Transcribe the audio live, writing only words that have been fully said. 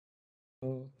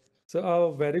So,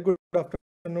 a very good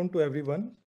afternoon to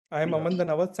everyone. I am Aman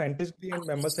Dhanawat, scientist and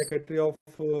member secretary of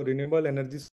Renewable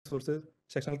Energy Sources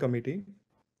Sectional Committee.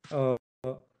 Uh,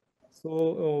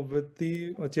 with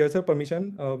the chair's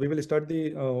permission, we will start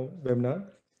the webinar.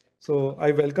 So, I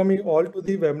welcome you all to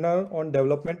the webinar on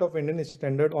development of Indian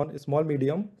standard on small,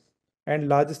 medium, and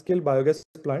large-scale biogas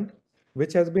plant,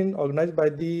 which has been organized by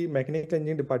the Mechanical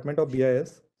Engineering Department of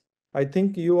BIS. I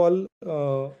think you all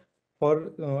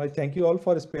I thank you all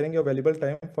for sparing your valuable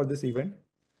time for this event.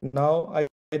 Now I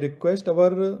request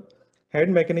our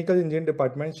head mechanical engineering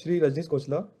department, Shri Rajnish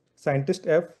Kochla, scientist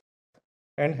F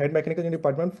and head mechanical engineering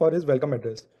department for his welcome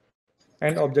address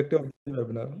and objective of the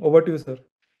webinar. Over to you, sir.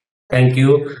 Thank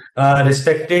you.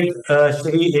 Respected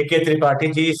Shri A.K.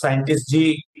 Tripathi ji, Scientist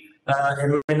ji,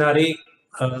 MNRE,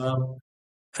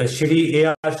 Shri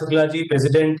A.R. Shukla ji,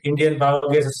 President, Indian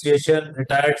Biogas Association,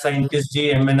 Retired Scientist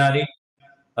ji, MNRE,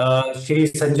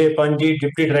 Shri Sanjay Panji,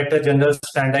 Deputy Director General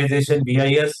Standardization,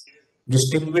 BIS,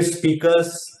 distinguished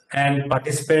speakers and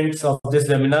participants of this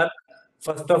webinar.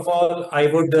 First of all, I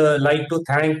would like to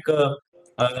thank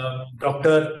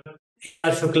Dr.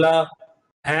 A.R. Shukla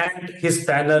and his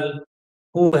panel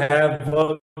who have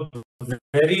worked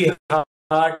very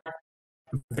hard,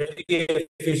 very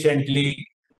efficiently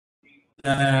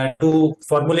to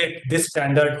formulate this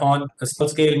standard on a small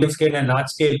scale, mid scale, and large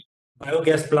scale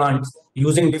biogas plants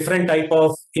using different type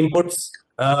of inputs,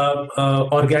 various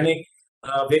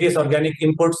organic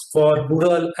inputs for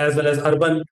rural as well as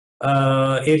urban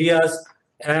areas,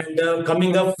 and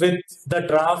coming up with the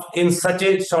draft in such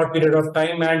a short period of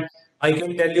time. And I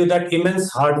can tell you that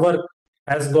immense hard work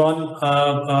has gone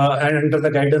and under the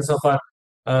guidance of our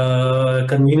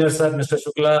convener, sir, Mr.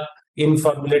 Shukla, in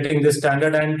formulating this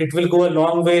standard, and it will go a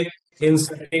long way in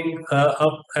setting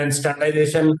up and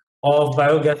standardization of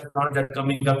biogas plants that are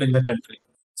coming up in the country.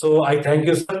 So I thank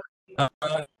you, sir.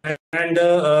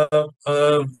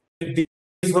 With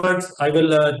these words, I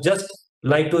will just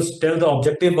like to tell the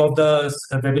objective of the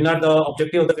webinar. The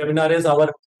objective of the webinar is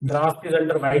our draft is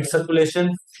under wide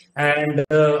circulation, and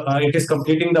it is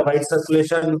completing the wide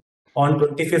circulation on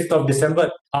 25th of December,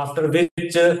 after which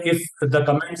if the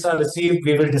comments are received,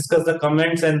 we will discuss the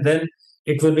comments and then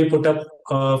it will be put up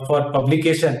for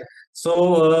publication.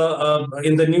 So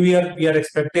in the new year, we are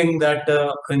expecting that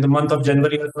in the month of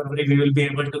January or February, we will be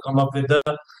able to come up with the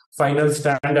final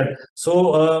standard.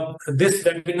 So this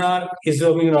webinar is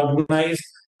being organized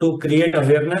to create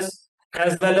awareness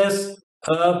as well as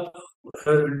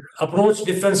approach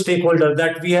different stakeholders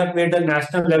that we have made a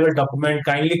national level document.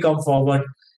 Kindly come forward,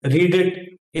 read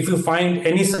it. If you find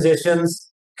any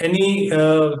suggestions, any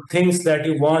things that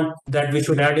you want that we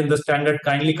should add in the standard,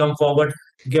 kindly come forward,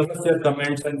 give us your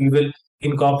comments, and we will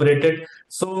incorporate it.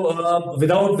 So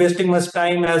without wasting much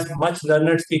time, as much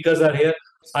learned speakers are here,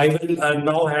 I will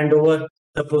now hand over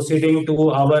the proceeding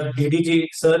to our DDG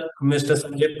sir, Mr.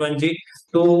 Sanjay Panji,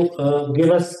 to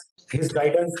give us his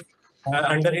guidance.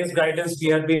 Under his guidance, we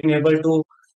have been able to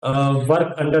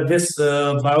work under this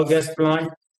biogas plant.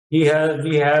 We have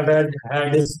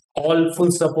had his all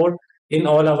full support in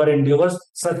all our endeavors.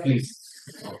 Sir, please.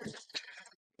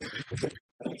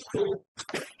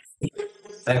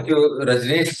 Thank you,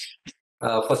 Rajneesh.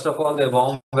 First of all, a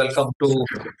warm welcome to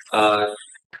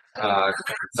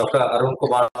Dr. Arun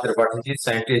Kumar Tripathi,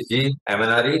 Scientist G,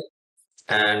 MNRE,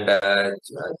 and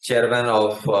Chairman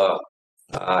of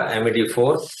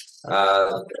MED4,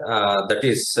 that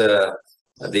is the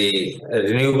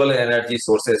Renewable Energy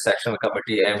Sources Sectional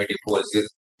Committee, MED4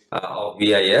 of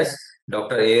BIS,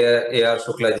 Dr. A.R.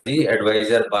 Shukla ji,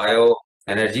 Advisor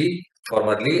Bioenergy,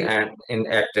 formerly, and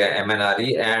at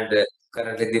MNRE, and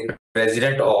currently the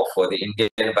President of the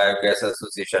Indian Biogas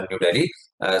Association, New Delhi.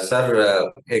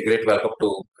 Sir, a great welcome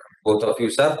to both of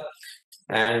you, sir.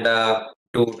 And to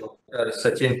Dr.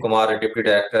 Sachin Kumar, Deputy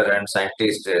Director and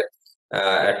Scientist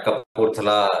at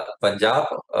Kapurthala, Punjab,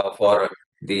 for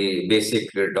the basic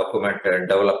document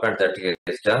development that he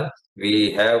has done.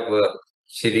 We have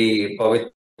Shri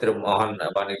Pavitra Mohan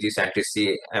Banerjee, Scientist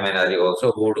C, MNRE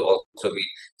also, who would also be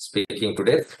speaking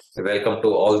today. Welcome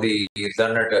to all the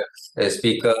learned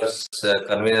speakers,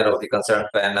 convener of the concerned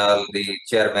panel, the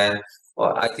chairman.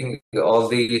 I think all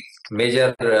the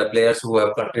major players who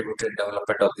have contributed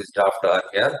development of this draft are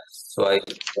here. So I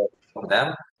welcome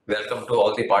them. Welcome to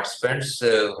all the participants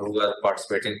who are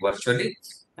participating virtually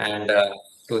and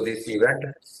to this event.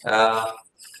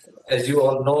 As you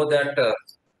all know that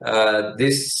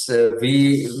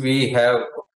we have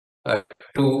a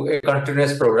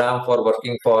continuous program for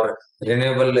working for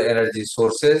renewable energy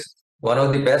sources. One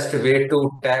of the best way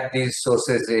to tap these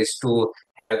sources is to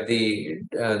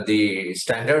the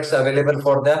standards available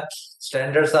for them.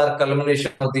 Standards are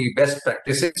culmination of the best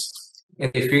practices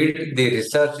in the field, the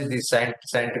research, the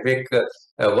scientific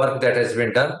work that has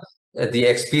been done, the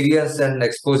experience and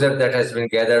exposure that has been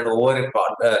gathered over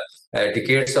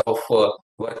decades of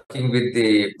working with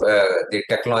the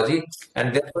technology,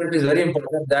 and therefore it is very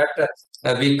important that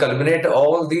we culminate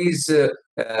all these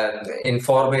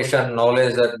information,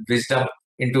 knowledge, and wisdom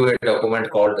into a document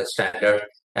called the standard.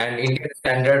 And Indian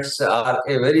standards are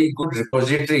a very good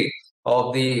repository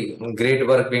of the great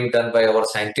work being done by our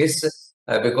scientists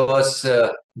because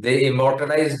they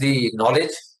immortalize the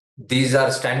knowledge. These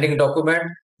are standing document.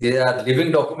 These are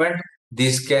living document.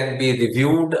 These can be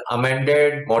reviewed,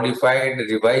 amended, modified,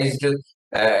 revised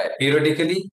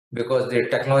periodically because the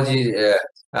technology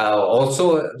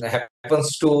also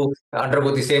happens to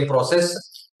undergo the same process.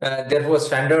 Therefore,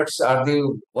 standards are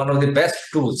the one of the best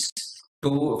tools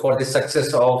for the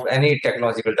success of any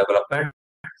technological development.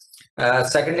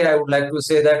 Secondly, I would like to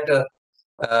say that,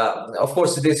 of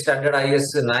course, the standard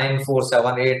IS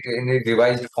 9478 in a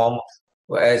revised form,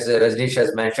 as Rajneesh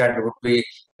has mentioned, would be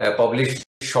published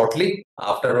shortly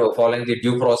after following the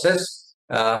due process.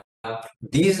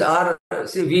 These are,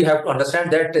 see, we have to understand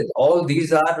that all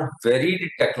these are varied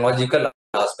technological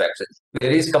aspects. There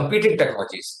is competing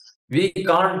technologies. We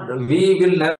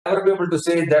will never be able to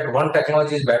say that one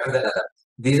technology is better than another.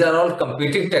 These are all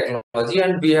competing technology,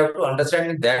 and we have to understand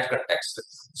in that context.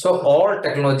 So all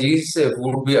technologies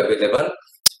would be available.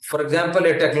 For example,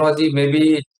 a technology may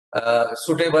be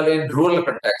suitable in rural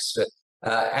context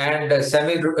and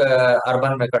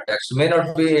semi-urban context, may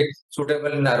not be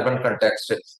suitable in urban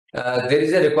context. There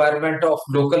is a requirement of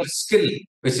local skill,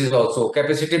 which is also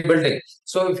capacity building.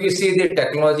 So if you see the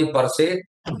technology per se,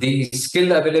 the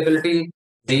skill availability,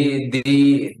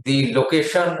 the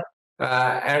location,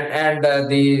 and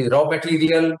the raw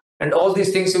material, and all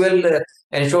these things will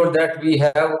ensure that we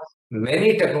have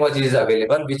many technologies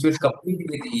available which will compete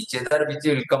with each other, which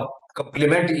will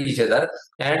complement each other,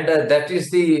 and that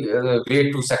is the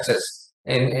way to success.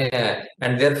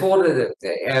 And therefore,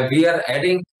 we are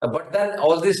adding, but then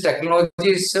all these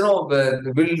technologies, will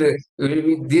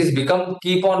these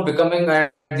keep on becoming, and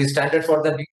the standard for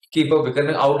them keep on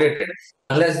becoming outdated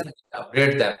unless we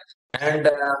upgrade them. And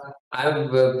I'm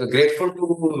grateful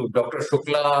to Dr.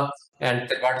 Shukla and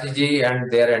Tripathi ji and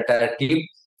their entire team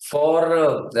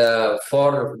for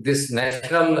this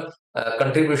national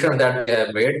contribution that they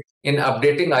have made in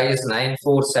updating IS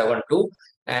 9472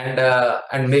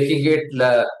 and making it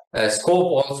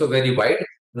scope also very wide.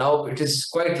 Now it is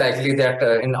quite likely that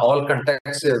in all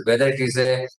contexts, whether it is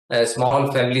a small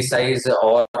family size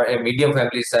or a medium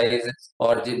family size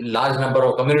or the large number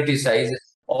of community size,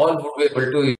 all would be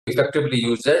able to effectively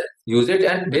use it,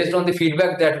 and based on the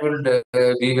feedback that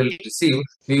we will receive,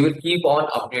 we will keep on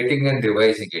updating and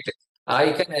revising it.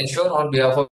 I can ensure on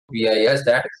behalf of BIS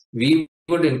that we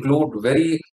would include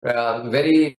very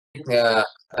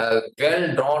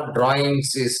well-drawn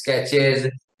drawings, sketches.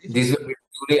 These will be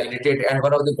duly edited, and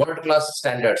one of the world-class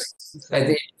standards. I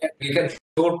think we can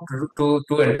show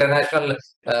to international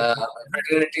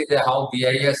fraternities how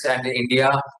BIS and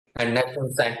India and national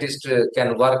scientists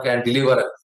can work and deliver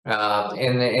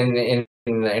in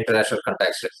international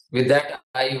context. With that,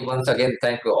 I once again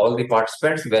thank all the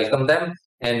participants, welcome them,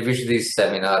 and wish this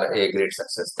seminar a great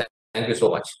success. Thank you so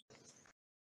much.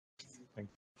 Thank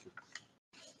you.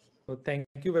 So thank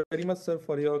you very much, sir,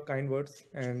 for your kind words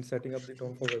and setting up the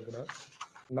tone for webinar.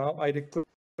 Now I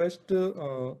request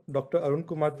Dr. Arun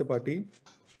Kumar Tripathi,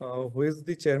 who is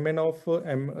the chairman of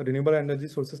Renewable Energy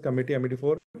Sources Committee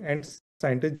MED4 and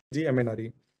Scientist G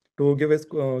MNRE, to give his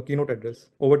keynote address.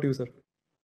 Over to you, sir.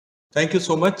 Thank you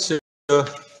so much.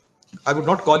 I would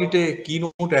not call it a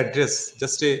keynote address,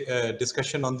 just a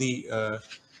discussion on the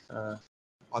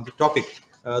topic.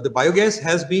 The biogas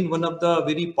has been one of the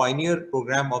very pioneer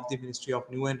program of the Ministry of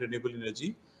New and Renewable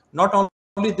Energy. Not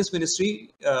only this ministry,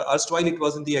 erstwhile it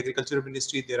was in the Agriculture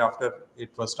Ministry. Thereafter,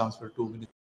 it was transferred to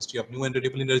Ministry of New and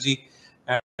Renewable Energy.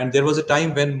 And there was a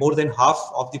time when more than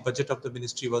half of the budget of the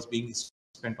ministry was being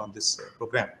spent on this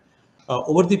program.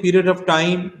 Over the period of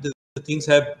time, the things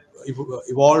have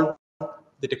evolved,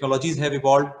 the technologies have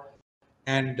evolved,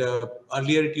 and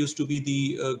earlier it used to be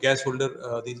the gas holder,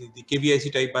 the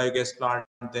KVIC type biogas plant,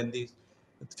 then the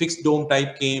fixed dome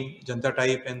type came, Janta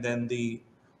type, and then the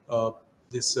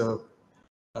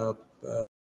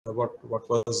what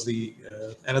was the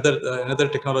another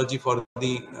technology for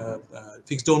the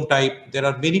fixed dome type. There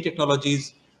are many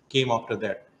technologies came after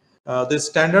that. The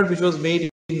standard, which was made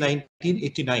in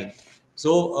 1989.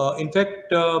 So in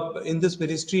fact, in this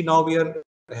ministry now we are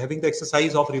having the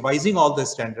exercise of revising all the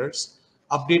standards,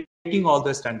 updating updating all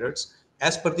the standards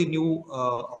as per the new,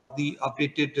 the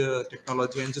updated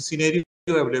technology and the scenario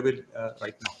available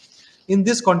right now. In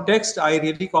this context, I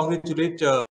really congratulate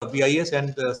BIS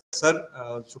and Sir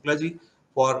Shuklaji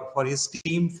for his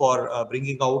team for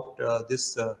bringing out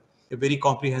this a very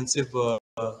comprehensive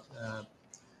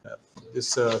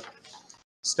this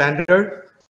standard.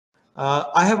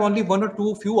 I have only one or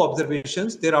two few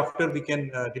observations. Thereafter, we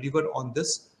can deliver on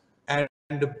this. And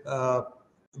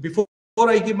before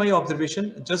I give my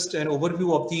observation, just an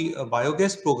overview of the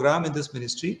biogas program in this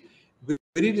ministry.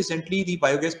 Very recently, the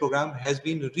biogas program has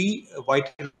been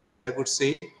revitalized, I would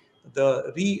say,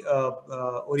 the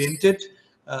re-oriented,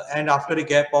 and after a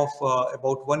gap of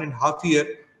about 1.5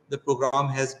 years, the program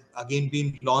has again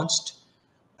been launched.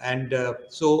 And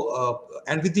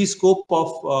and with the scope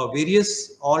of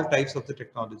various all types of the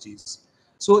technologies.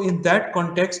 So in that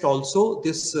context also,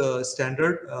 this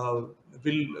standard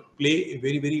will play a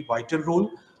very vital role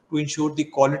to ensure the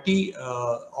quality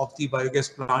of the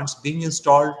biogas plants being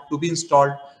installed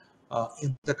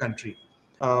in the country.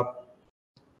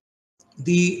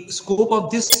 The scope of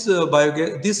this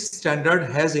biogas, this standard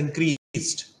has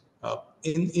increased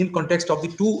in context of the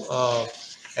two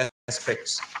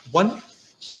aspects. One,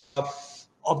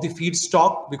 of the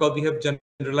feedstock, because we have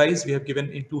generalized, we have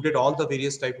included all the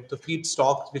various type of the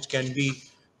feedstocks which can be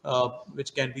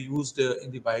used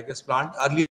in the biogas plant.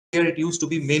 Earlier, it used to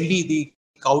be mainly the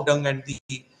cow dung and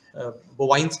the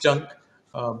bovine's dung,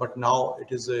 but now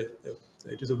it is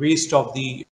a waste of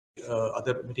the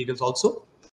other materials also.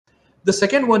 The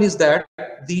second one is that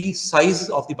the size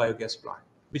of the biogas plant,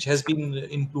 which has been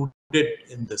included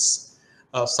in this.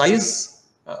 Size,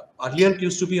 earlier it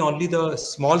used to be only the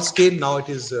small scale, now it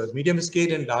is medium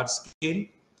scale and large scale,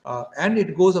 and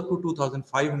it goes up to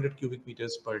 2,500 cubic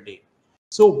meters per day.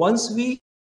 So once we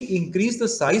increase the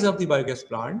size of the biogas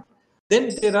plant, then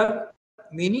there are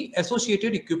many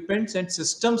associated equipments and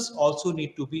systems also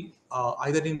need to be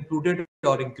either included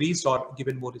or increased or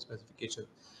given more specification.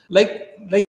 Like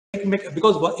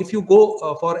because if you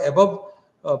go for above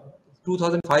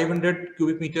 2,500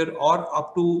 cubic meter or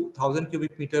up to 1,000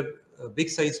 cubic meter big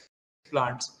size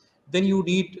plants, then you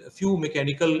need a few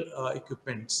mechanical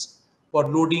equipments for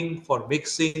loading, for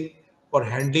mixing, for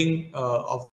handling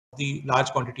of the large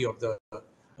quantity of the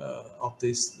of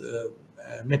this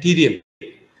material,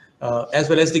 as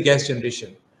well as the gas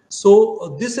generation.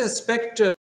 So this aspect,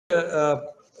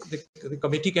 the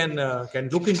committee can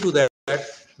look into that,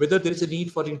 whether there is a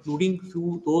need for including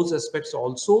few those aspects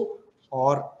also,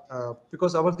 or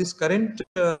because our this current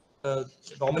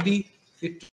normally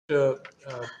it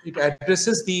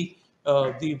addresses the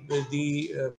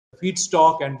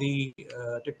feedstock and the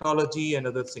technology and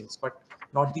other things, but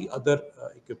not the other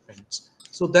equipments.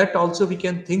 So that also we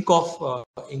can think of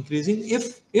increasing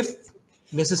if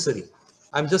necessary.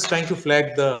 I'm just trying to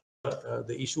flag the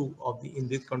issue of in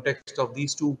the context of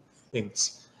these two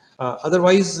things.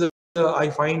 Otherwise, I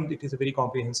find it is a very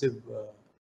comprehensive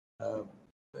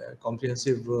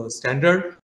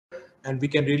standard, and we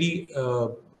can really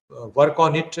work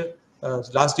on it.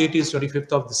 Last date is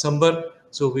 25th of December,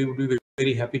 so we would be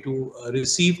very happy to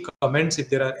receive comments. If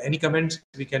there are any comments,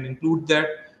 we can include that,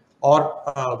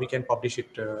 or we can publish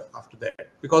it after that,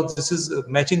 because this is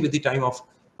matching with the time of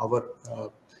our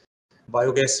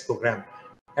biogas program,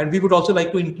 and we would also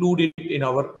like to include it in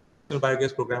our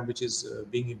biogas program, which is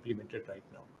being implemented right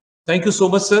now. Thank you so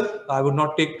much, sir. I would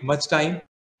not take much time,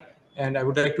 and I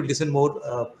would like to listen more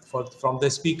from the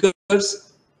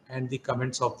speakers and the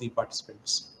comments of the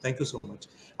participants. Thank you so much.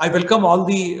 I welcome all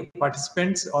the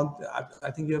participants.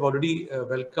 I think you have already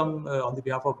welcomed on the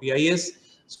behalf of BIS.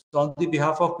 So on the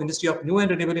behalf of Ministry of New and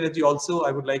Renewable Energy, also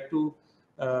I would like to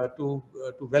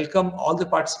welcome all the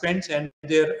participants and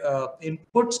their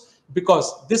inputs,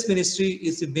 because this ministry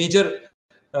is the major,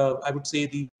 I would say,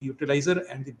 the utilizer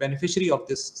and the beneficiary of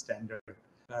this standard,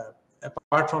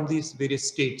 apart from these various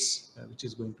states, which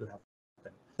is going to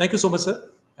happen. Thank you so much,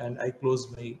 sir. And I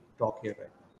close my talk here right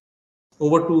now.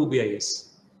 Over to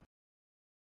BIS.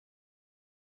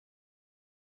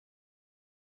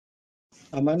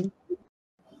 Aman,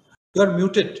 You are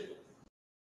muted.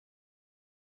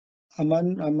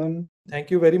 Aman.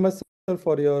 Thank you very much, sir,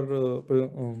 for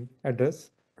your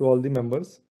address to all the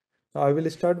members. I will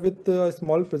start with a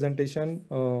small presentation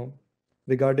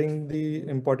regarding the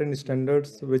important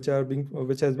standards which has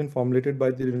been formulated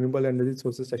by the Renewable Energy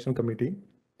Sources Section Committee.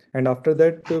 And after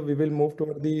that, we will move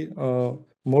toward the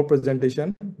more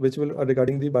presentation, which will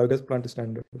regarding the biogas plant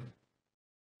standard.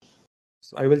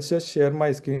 So I will just share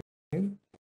my screen.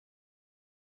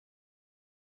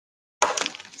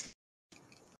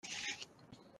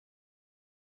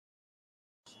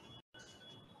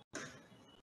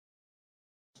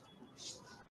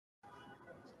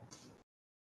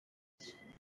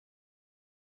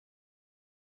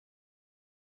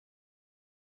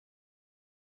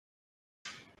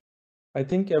 I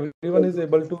think everyone is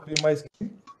able to view my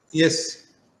screen. Yes.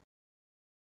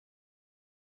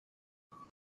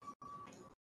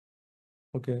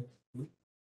 Okay.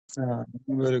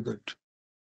 Very good.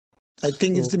 I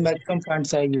think it's the So, maximum font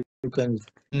size you can.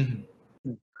 Mhm.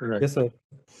 Right. yes, sir.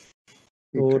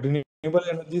 So Okay. Renewable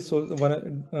Energy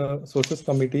Sources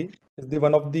Committee is the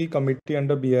one of the committee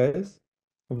under BIS,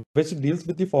 which deals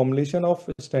with the formulation of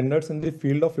standards in the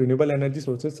field of renewable energy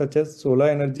sources such as solar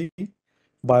energy,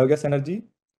 biogas energy,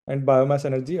 and biomass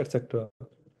energy, etc.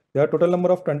 There are total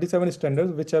number of 27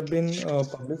 standards which have been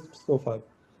published so far.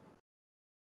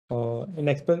 In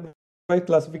expert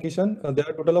classification, there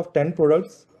are a total of 10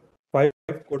 products, 5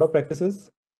 code of practices,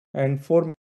 and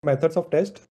 4 methods of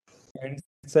test, and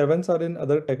 7 are in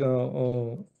other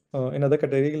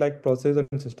category like process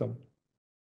and system.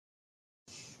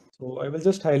 So I will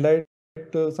just highlight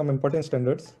some important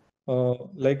standards.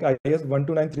 Like IS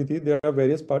 12933, there are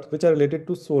various parts which are related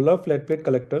to solar flat plate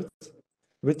collectors,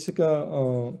 which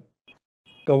covers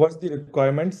the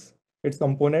requirements, its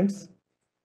components,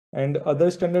 and other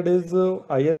standard is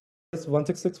IS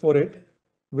 16648,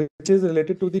 which is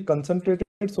related to the concentrated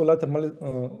solar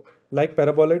thermal, like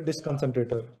parabolic dish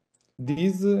concentrator.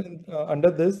 These under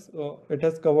this, it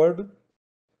has covered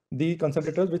the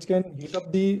concentrators which can heat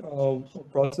up the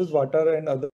processed water and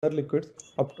other liquids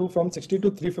up to from 60 to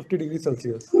 350 degrees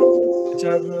Celsius, which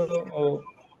are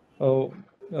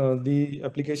the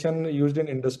application used in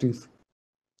industries.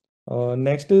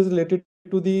 Next is related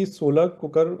to the solar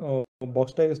cooker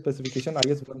box type specification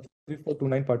IS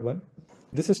 13429 part 1.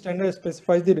 This standard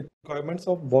specifies the requirements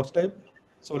of box type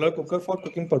solar cooker for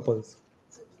cooking purpose.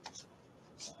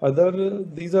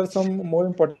 These are some more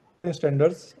important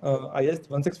standards, IS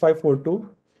 16542,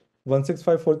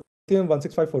 16543 and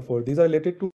 16544. These are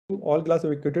related to all glass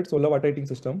evacuated solar water heating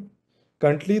system.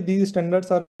 Currently, these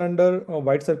standards are under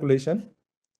wide circulation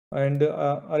and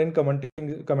are in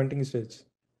commenting stage.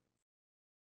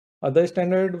 Other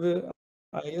standard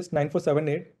IS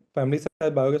 9478, family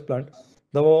size biogas plant.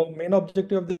 The main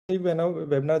objective of the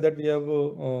webinar that we have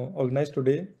organized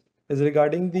today is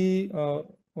regarding the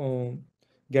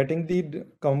getting the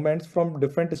comments from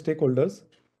different stakeholders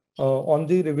on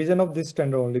the revision of this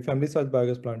standard only, family size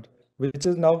biogas plant, which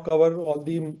is now cover all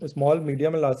the small,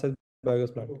 medium, and large size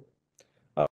biogas plant.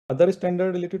 Other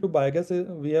standard related to biogas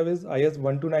we have is IS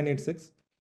 12986,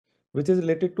 which is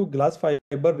related to glass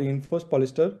fiber reinforced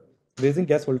polyester raising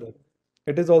gas holder.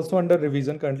 It is also under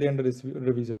revision, currently under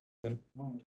revision.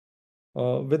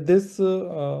 With this,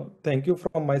 thank you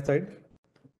from my side.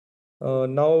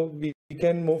 Now we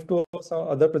can move to some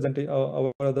other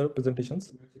our other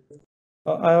presentations.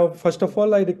 First of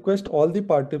all, I request all the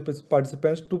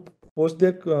participants to post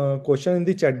their question in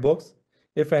the chat box,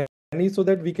 if any, so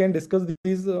that we can discuss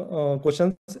these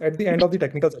questions at the end of the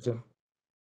technical session.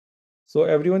 So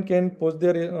everyone can post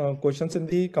their questions in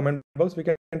the comment box. We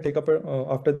can take up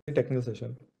after the technical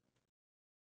session.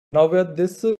 Now with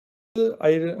this,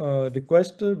 I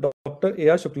request Dr.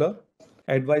 A.R. Shukla,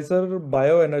 advisor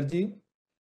bioenergy,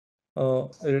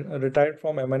 retired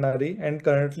from MNRE and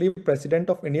currently president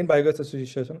of Indian Biogas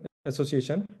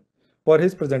Association for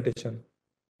his presentation.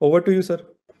 Over to you, sir.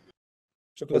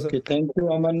 Shukla, Okay, sir. thank you,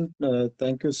 Aman.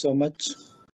 Thank you so much.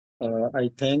 I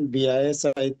thank BIS.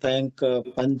 I thank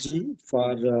Panji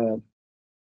for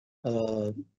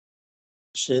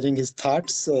sharing his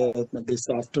thoughts this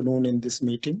afternoon in this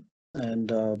meeting,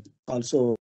 and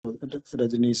also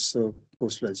Rajneesh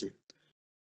Khoslaji.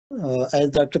 As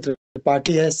Dr.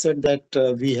 Tripathi has said that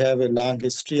we have a long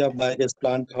history of biogas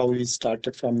plant, how we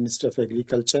started from Ministry of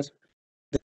Agriculture,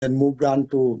 then moved on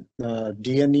to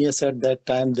DNES at that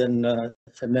time, then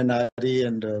MNRE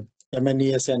and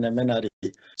MNES and MNRE.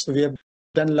 So we have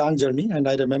done a long journey, and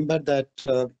I remember that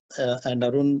and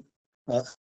Arun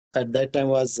at that time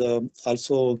was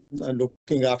also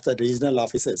looking after regional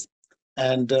offices,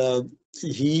 and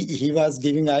he was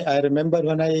giving. I remember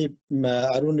when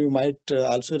Arun, you might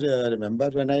also remember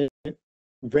when I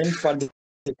went for the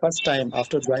first time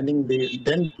after joining the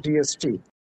then DST.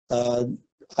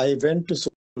 I went to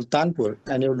Sultanpur,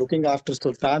 and you were looking after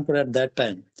Sultanpur at that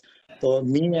time. So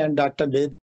me and Dr.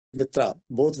 Ved Mitra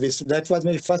both visited. That was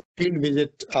my first field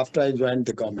visit after I joined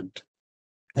the government.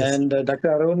 Yes. And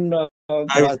Dr. Arun I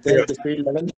was there yeah, at the field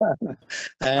level, I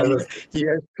and was he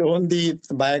has shown the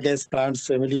biogas plants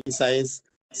family size,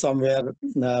 somewhere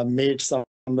made,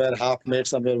 somewhere half made,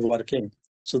 somewhere working.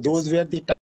 So those were the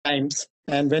times.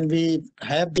 And when we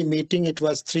have the meeting, it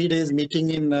was 3 days meeting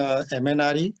in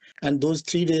MNRE, and those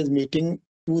 3 days meeting,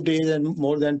 2 days and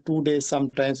more than 2 days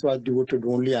sometimes was devoted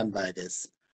only on biogas.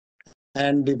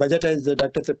 And the budget, as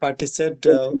Dr. Tripathi said,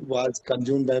 was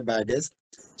consumed by biogas.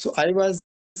 So I was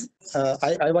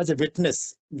I was a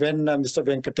witness when Mr.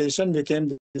 Venkateshan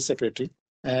became the secretary,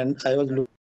 and I was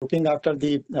looking after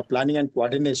the planning and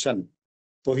coordination.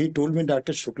 So he told me,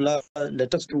 Dr. Shukla,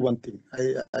 let us do one thing.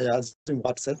 I asked him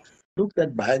what, sir. Look,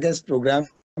 that biogas program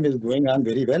is going on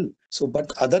very well. So,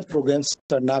 but other programs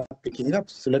are not picking up.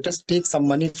 So let us take some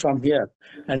money from here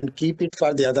and keep it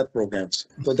for the other programs.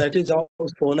 So that is how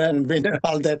solar and wind and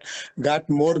all that got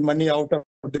more money out of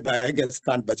the biogas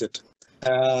plant budget.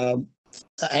 But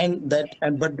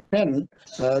then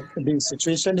the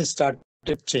situation is started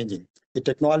changing. The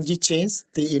technology changed,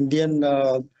 the Indian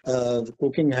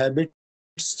cooking habits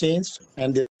changed,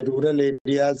 and the rural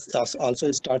areas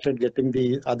also started getting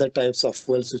the other types of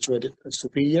fuels which were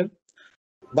superior.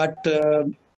 But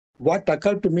what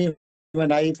occurred to me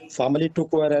when I formally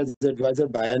took over as the advisor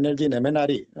bioenergy in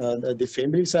MNRE, the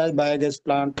family size biogas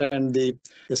plant and the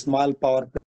small power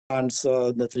plants,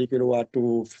 the 3 kilowatt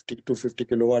to 50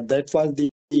 kilowatt, that was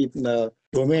the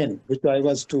domain which I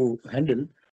was to handle.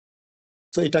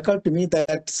 So it occurred to me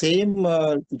that same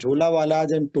Jhola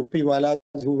Walas and Topi Walas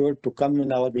who were to come in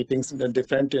our meetings in the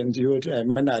different NGOs,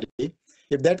 MNRE,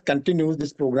 if that continues,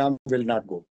 this program will not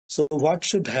go. So what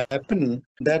should happen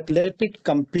that let it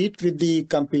compete with the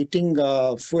competing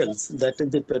fuels, that is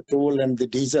the petrol and the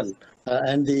diesel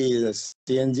and the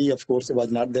CNG, of course,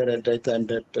 was not there at that time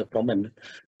that prominent.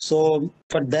 So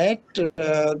for that,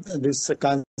 this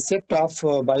concept of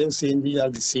bio-CNG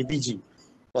or the CBG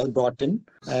was brought in,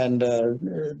 and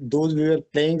those we were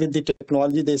playing with the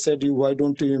technology, they said, why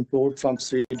don't you import from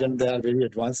Sweden? They are very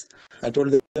advanced. I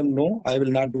told them, no, I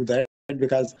will not do that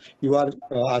because you are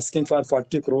asking for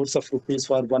 40 crores of rupees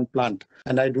for one plant,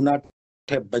 and I do not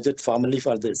have budget formally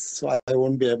for this, so I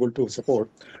won't be able to support.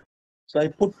 So I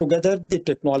put together the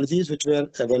technologies which were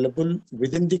available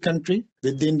within the country,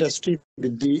 with the industry,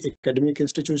 with the academic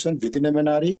institution, within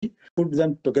MNRE, put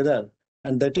them together.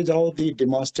 And that is how the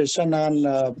demonstration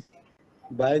on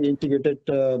integrated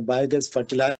biogas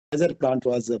fertilizer plant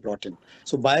was brought in.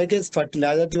 So biogas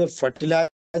fertilizer,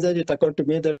 it occurred to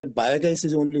me that biogas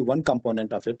is only one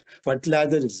component of it.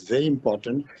 Fertilizer is very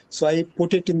important. So I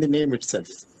put it in the name itself.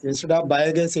 Instead of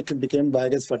biogas, it became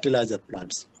biogas fertilizer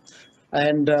plants.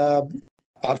 And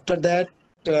after that,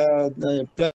 the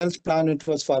 12th plan, it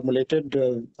was formulated.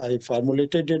 I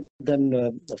formulated it,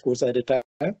 then of course I retired.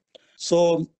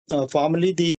 So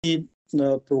formally the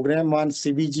program on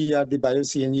CBG or the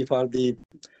bio-CNG for the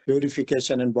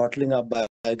purification and bottling of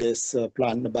biogas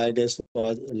plant, biogas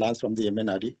was launched from the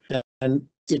MNRE, and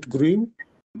it grew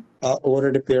over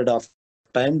a period of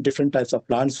time. Different types of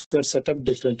plants were set up,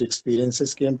 different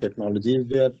experiences came, technologies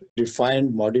were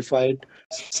refined, modified,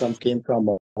 some came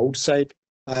from outside,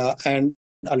 and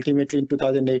ultimately in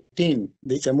 2018,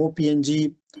 the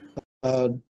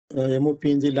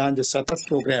MOPNG launched a Satat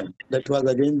program. That was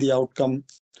again the outcome.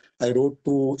 I wrote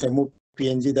to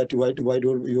MOPNG that why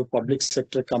do your public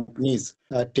sector companies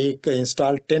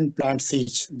install 10 plants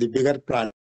each, the bigger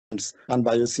plants on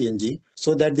bio-CNG,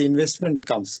 so that the investment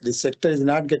comes. The sector is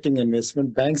not getting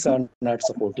investment, banks are not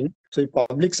supporting. So if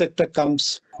public sector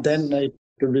comes, then it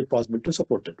will be possible to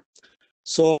support it.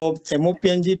 So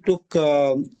MOPNG took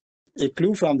a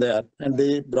clue from there, and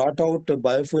they brought out a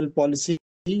biofuel policy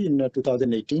in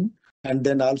 2018, and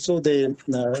then also they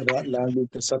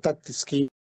launched the Satat scheme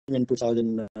in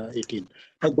 2018.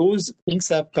 Now those things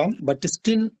have come, but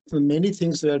still many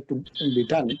things were to be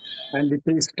done, and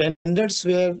the standards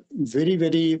were very,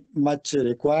 very much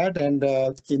required. And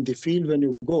in the field, when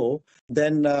you go,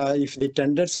 then if the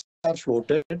tenders are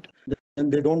floated, then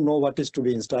they don't know what is to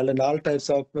be installed, and all types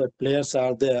of players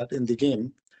are there in the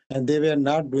game, and they were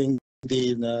not doing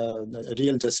the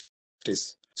real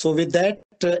justice. So with that,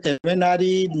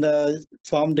 MNRE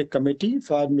formed a committee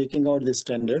for making out the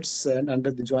standards, and under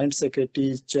the Joint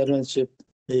Secretary's chairmanship,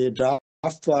 a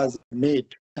draft was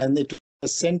made, and it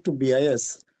was sent to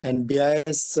BIS, and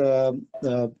BIS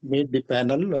made the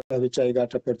panel, which I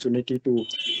got opportunity to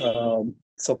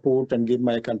support and give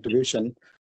my contribution.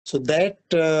 So that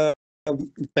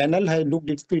panel had looked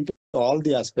into all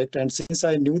the aspects, and since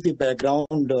I knew the background,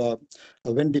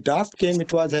 when the draft came,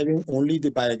 it was having only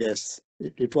the biogas.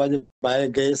 It was a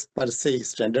biogas per se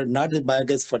standard, not the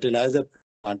biogas fertilizer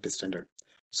plant standard.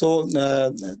 So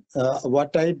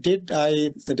what I did,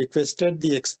 I requested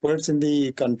the experts in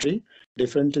the country,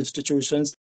 different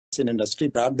institutions in industry,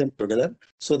 brought them together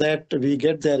so that we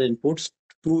get their inputs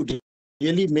to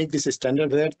really make this a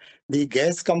standard where the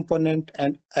gas component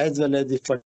and as well as the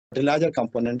fertilizer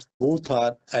components both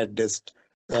are addressed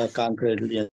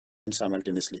concurrently and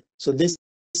simultaneously. So this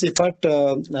effort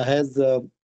has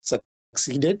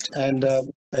succeeded, and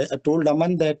I told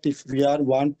Aman that if we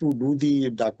want to do the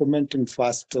document in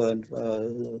fast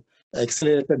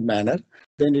accelerated manner,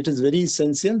 then it is very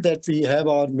essential that we have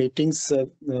our meetings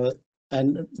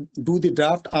and do the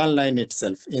draft online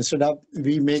itself instead of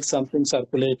we make something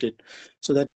circulated.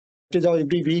 So that is how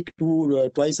every week,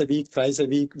 twice a week, thrice a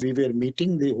week, we were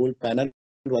meeting. The whole panel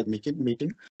was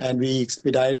meeting, and we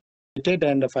expedited,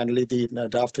 and finally the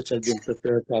draft which has been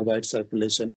prepared for wide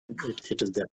circulation, it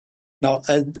is there. Now,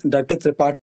 as Dr.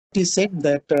 Tripathi said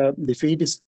that the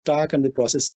feedstock and the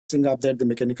processing of that, the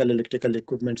mechanical electrical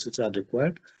equipments which are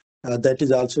required, that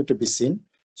is also to be seen.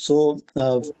 So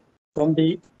from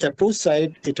the approach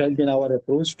side, it has been our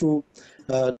approach to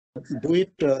do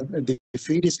it, the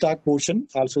feedstock portion,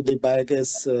 also the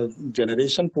biogas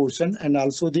generation portion, and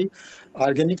also the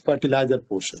organic fertilizer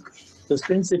portion. So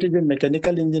since it is a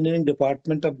mechanical engineering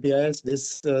department of BIS,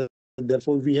 this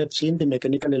therefore we have seen the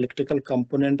mechanical electrical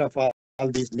component of all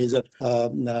these major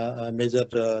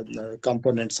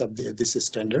components of this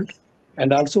standard.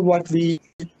 And also what we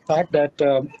thought that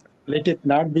let it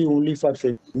not be only for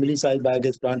family size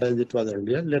biogas plant as it was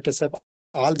earlier. Let us have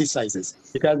all the sizes,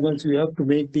 because once we have to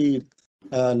make the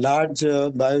large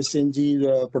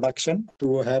bio-CNG production,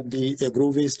 to have the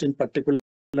agro waste in particular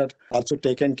also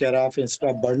taken care of instead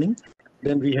of burning,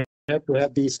 then we have to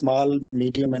have the small,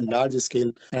 medium, and large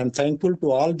scale. And thankful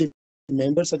to all the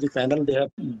members of the panel, they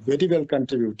have very well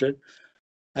contributed,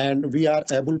 and we are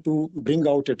able to bring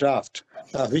out a draft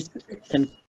which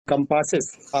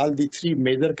encompasses all the three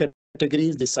major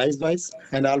categories, the size-wise,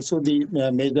 and also the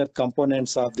major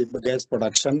components of the gas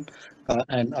production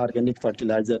and organic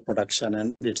fertilizer production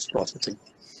and its processing.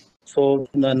 So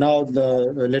now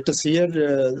let us hear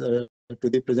to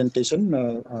the presentation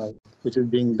which is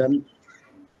being done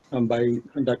by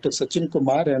Dr. Sachin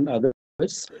Kumar and others.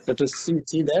 Let us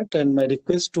see that. And my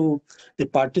request to the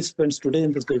participants today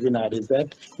in this webinar is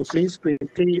that you please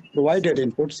quickly provide your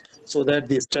inputs so that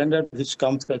the standard which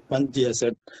comes at Panji has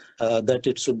said that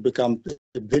it should become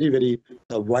very, very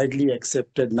widely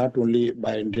accepted, not only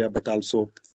by India, but also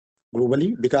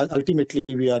globally, because ultimately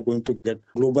we are going to get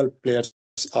global players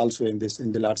also in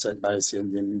the large size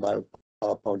bio-CNG and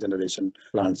power generation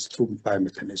plants through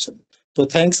biomethanation. So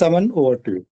thanks, Aman. Over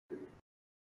to you.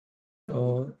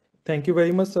 Thank you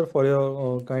very much, sir, for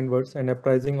your kind words and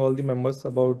apprising all the members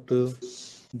about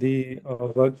the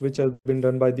work which has been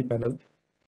done by the panel.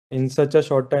 In such a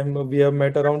short time, we have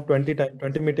met around 20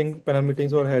 panel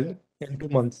meetings were held in 2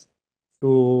 months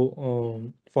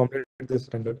to formulate this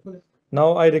standard.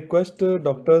 Now I request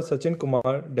Dr. Sachin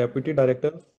Kumar, Deputy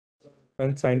Director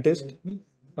and Scientist,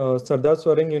 Sardar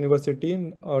Swaring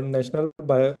University, National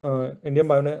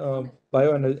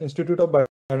Indian Institute of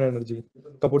Bioenergy,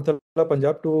 Kapurthala,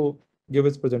 Punjab, to give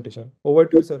his presentation. Over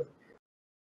to you, sir.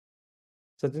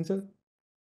 Sachin, sir.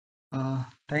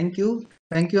 Thank you,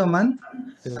 Aman.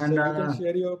 Yes, and you can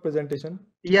share your presentation.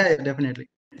 Yeah, definitely.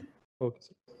 Okay,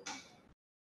 sir.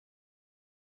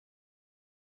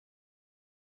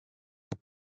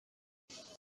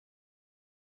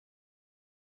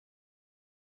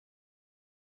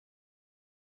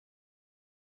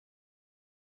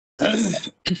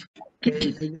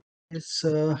 Okay,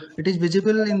 it is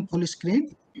visible in full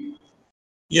screen.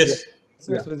 Yes.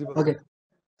 So it's visible. Okay,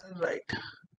 right.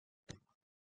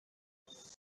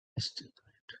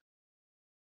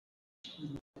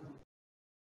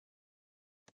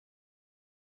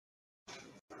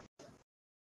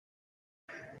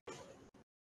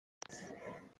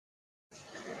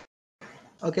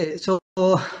 Okay, so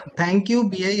thank you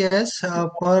BIS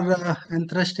for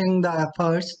entrusting the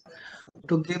efforts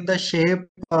to give the shape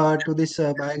to this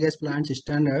biogas plant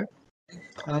standard.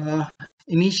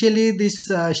 Initially, this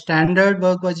standard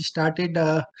work was started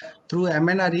through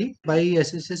MNRE by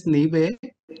SSS NIBE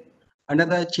under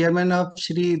the chairman of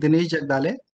Shri Dinesh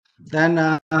Jagdale. Then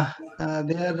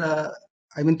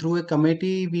through a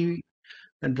committee, we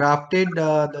drafted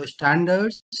the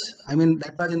standards.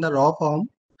 That was in the raw form,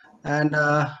 and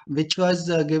which was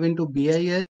given to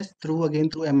BIS through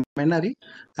MNRE,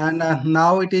 and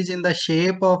now it is in the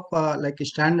shape of like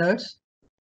standards.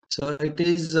 So it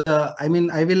is, I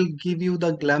will give you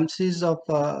the glimpses of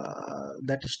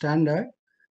that standard,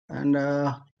 and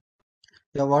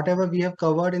yeah, whatever we have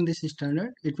covered in this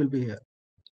standard, it will be here.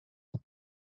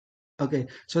 Okay,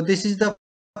 so this is the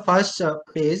first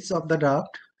page of the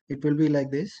draft. It will be like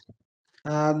this.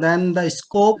 Then the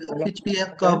scope which we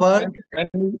have covered.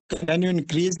 Can you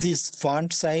increase this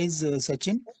font size,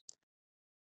 Sachin,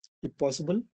 if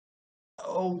possible?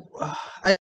 Oh,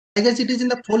 I guess it is in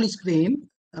the full screen.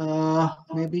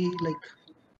 Maybe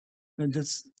like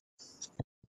just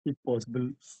if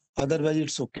possible. Otherwise,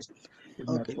 it's okay.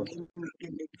 Okay. Give me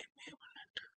a minute.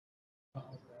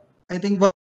 I think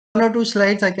one or two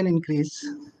slides I can increase.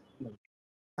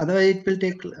 Otherwise, it will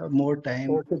take more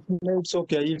time. Okay, no, it's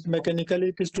okay. If mechanically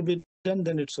it is to be done,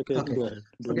 then it's okay. Okay. Go ahead.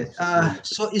 Okay.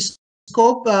 So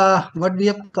scope, what we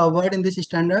have covered in this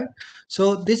standard.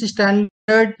 So this standard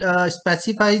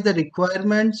specifies the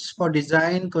requirements for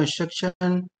design,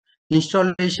 construction,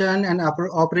 installation, and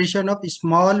operation of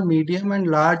small, medium, and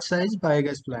large size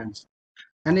biogas plants.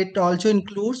 And it also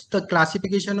includes the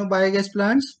classification of biogas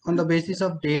plants on the basis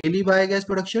of daily biogas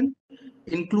production,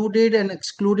 included and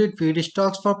excluded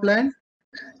feedstocks for plant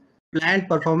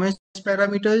performance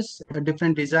parameters,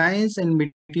 different designs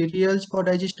and materials for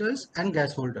digesters and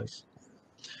gas holders.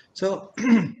 So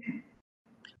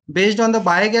based on the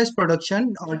biogas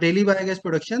production or daily biogas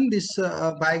production, these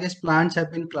biogas plants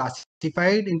have been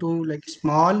classified into like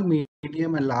small,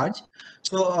 medium, and large.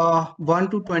 So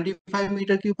 1 to 25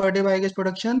 meter cube per day biogas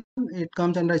production, it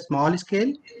comes under small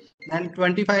scale, and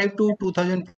 25 to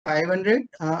 2,500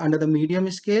 under the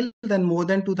medium scale, then more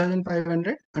than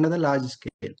 2,500 under the large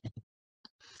scale.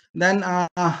 Then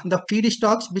the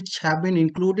feedstocks which have been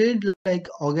included, like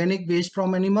organic waste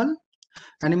from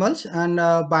animals and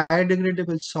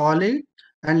biodegradable solid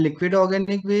and liquid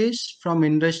organic waste from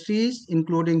industries,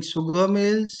 including sugar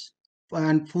mills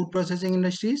and food processing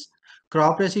industries,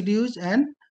 crop residues, and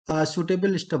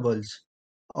suitable stubbles,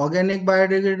 organic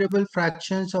biodegradable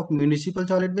fractions of municipal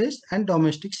solid waste and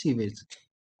domestic sewage.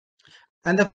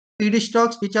 And the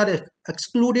feedstocks which are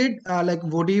excluded like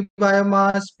woody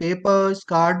biomass, papers,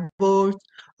 cardboard,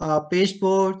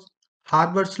 pasteboards,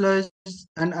 harbor sludge,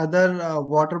 and other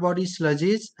water body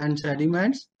sludges and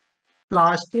sediments,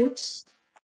 plastics,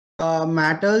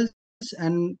 metals,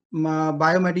 and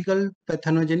biomedical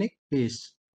pathogenous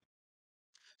waste.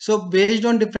 So based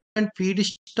on different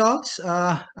feedstocks,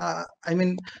 that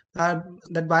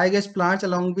biogas plants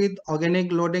along with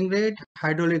organic loading rate,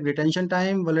 hydraulic retention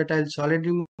time, volatile solid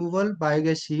removal,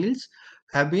 biogas yields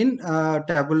have been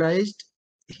tabularized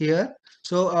here.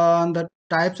 So the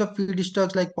types of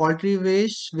feedstocks like poultry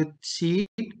waste with seed,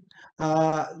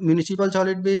 municipal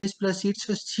solid waste plus seed.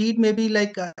 So seed may be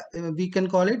like we can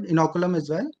call it inoculum as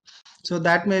well. So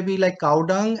that may be like cow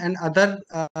dung and other,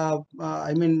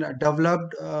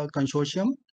 developed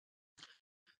consortium.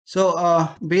 So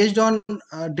based on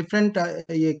different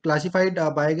classified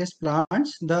biogas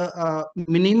plants, the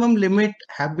minimum limit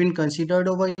have been considered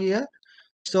over here.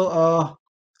 So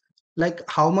like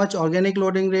how much organic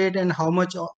loading rate and how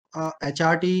much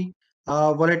HRT,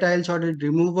 volatile solid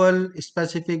removal,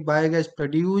 specific biogas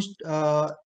produced,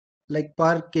 like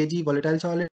per kg volatile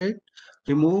solid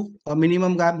remove, a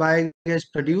minimum biogas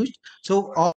produced.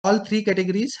 So all three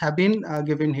categories have been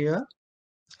given here.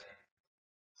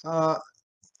 Other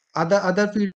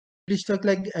feedstock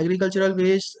like agricultural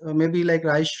waste, maybe like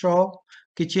rice straw,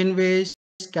 kitchen waste,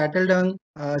 cattle dung,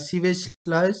 sewage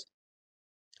sludge.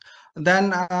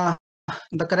 Then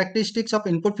the characteristics of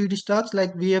input feedstocks,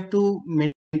 like we have to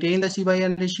maintain the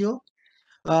C/N ratio.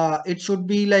 It should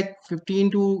be like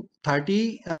 15 to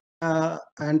 30,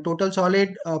 and total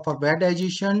solid for wet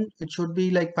digestion, it should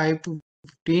be like 5 to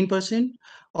 15%.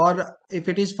 Or if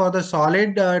it is for the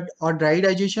solid or dry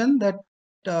digestion, that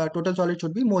total solid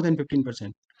should be more than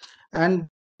 15%. And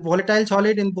volatile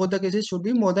solid in both the cases should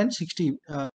be more than 60%.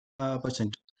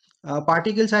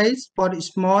 Particle size for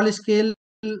small scale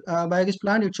biogas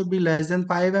plant, it should be less than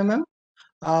 5 mm.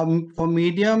 For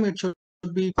medium, it should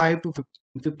be 5 to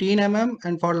 15 mm,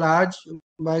 and for large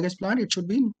biogas plant, it should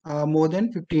be more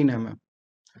than 15 mm.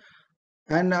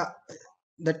 And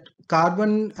that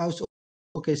carbon also,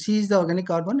 okay, C is the organic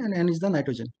carbon and N is the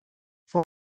nitrogen. For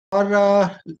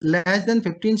less than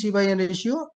 15 C/N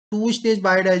ratio, two-stage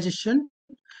biodigestion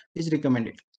is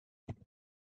recommended.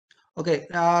 Okay,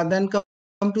 then come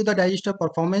to the digester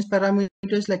performance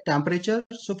parameters like temperature.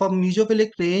 So for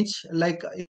mesophilic range, like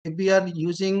if we are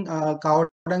using cow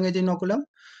dung as inoculum,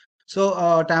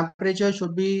 so temperature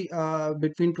should be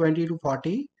between 20 to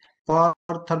 40. For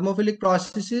thermophilic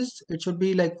processes, it should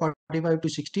be like 45 to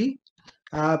 60.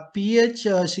 pH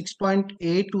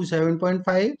 6.8 to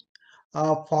 7.5.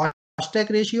 Fostek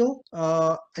ratio,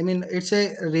 it's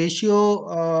a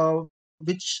ratio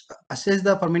which assess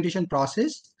the fermentation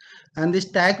process, and this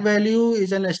tag value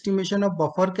is an estimation of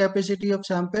buffer capacity of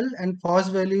sample, and FOS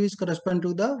value is correspond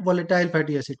to the volatile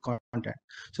fatty acid content.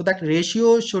 So that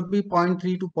ratio should be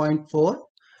 0.3 to 0.4,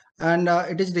 and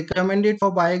it is recommended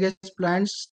for biogas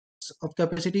plants of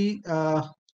capacity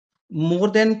more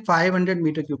than 500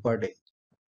 meter cube per day.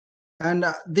 And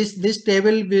this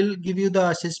table will give you the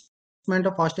assessment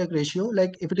of Fostek ratio.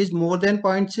 Like if it is more than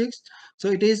 0.6, so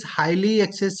it is highly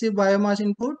excessive biomass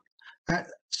input.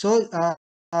 So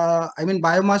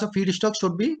biomass of feedstock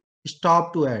should be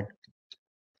stopped to add.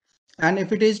 And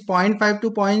if it is 0.5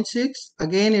 to 0.6,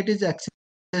 again it is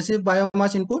excessive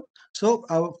biomass input, so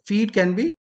our feed can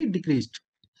be decreased.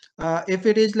 If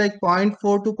it is like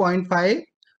 0.4 to 0.5,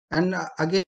 and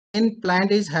again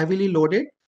plant is heavily loaded,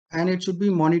 and it should be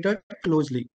monitored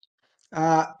closely.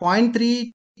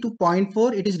 0.3 to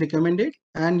 0.4 it is recommended,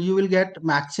 and you will get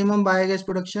maximum biogas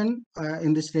production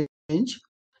in this range.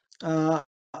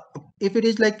 If it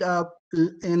is like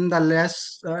in the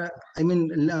less, 0.2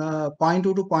 to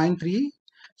 0.3,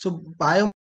 so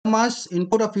biomass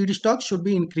input of feedstock should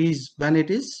be increased when it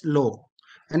is low.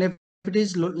 And if it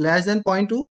is less than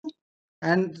 0.2,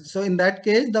 and so in that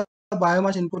case, the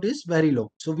biomass input is very low.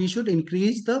 So we should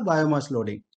increase the biomass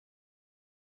loading.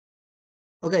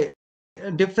 Okay,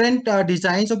 different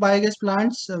designs of biogas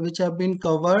plants which have been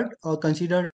covered or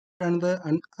considered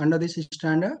under this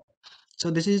standard.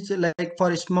 So this is like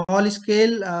for small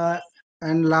scale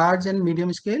and large and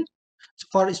medium scale. So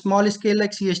for small scale,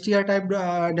 like CSTR type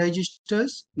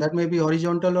digesters, that may be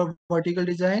horizontal or vertical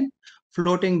design.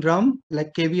 Floating drum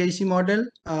like KVIC model,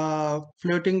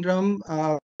 floating drum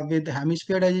with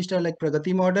hemisphere digester like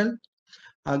Pragati model,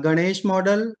 Ganesh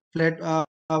model,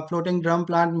 floating drum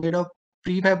plant made of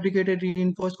prefabricated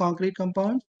reinforced concrete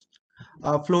compounds,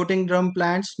 floating drum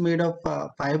plants made of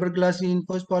fiberglass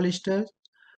reinforced polyester.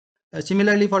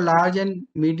 Similarly, for large and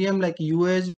medium like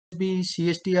USB,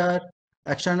 CSTR,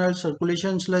 external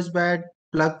circulation sludge bed,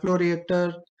 plug flow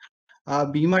reactor,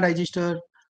 Bima digester,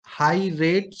 high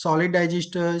rate solid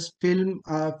digesters,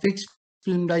 fixed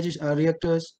film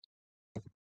reactors.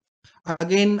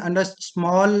 Again, under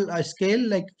small scale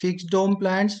like fixed dome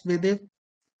plants with a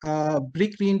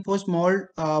brick reinforced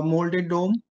molded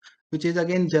dome, which is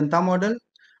again Janta model,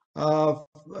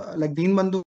 like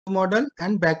Deenbandhu model,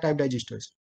 and back type digesters.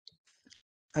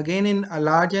 Again, in a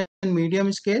large and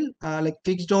medium scale, like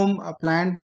fixed dome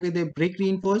plant with a brick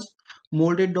reinforced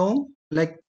molded dome,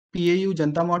 like PAU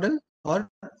Janta model, or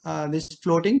this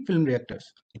floating film reactors.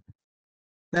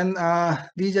 Then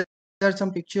these are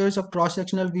some pictures of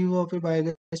cross-sectional view of a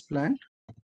biogas plant.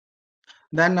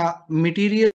 Then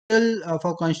material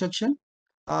for construction,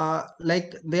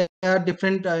 like there are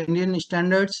different Indian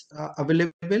standards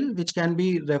available, which can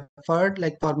be referred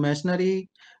like for masonry,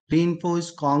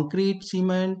 reinforced concrete,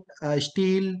 cement,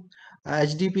 steel,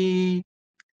 HDPE,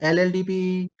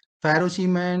 LLDPE, ferro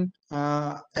cement,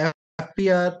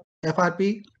 FPR,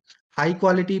 FRP, high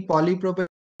quality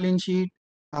polypropylene sheet,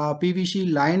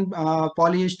 PVC lined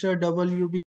polyester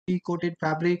WB coated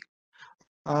fabric,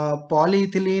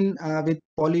 polyethylene with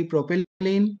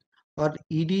polypropylene, or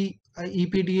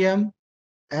EPDM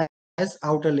as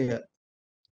outer layer.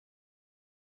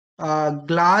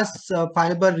 Glass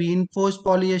fiber reinforced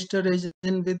polyester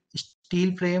resin with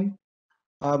steel frame,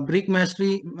 brick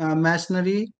masonry,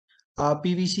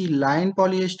 PVC lined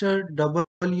polyester, double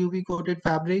UV coated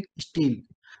fabric, steel.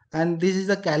 And this is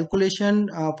the calculation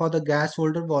for the gas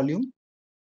holder volume.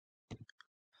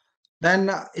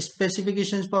 Then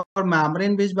specifications for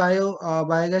membrane-based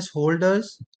biogas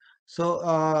holders.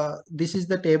 So this is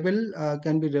the table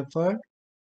can be referred.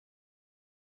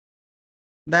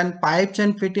 Then pipes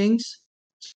and fittings.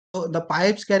 So the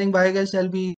pipes carrying biogas shall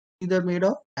be either made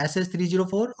of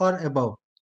SS304 or above.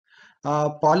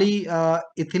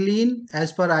 Polyethylene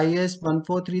as per IS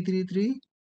 14333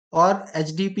 or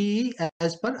HDPE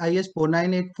as per IS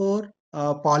 4984,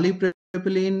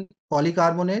 polypropylene,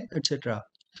 polycarbonate, etc.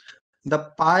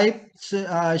 The pipes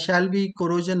shall be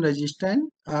corrosion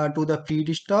resistant to the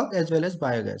feedstock as well as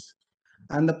biogas.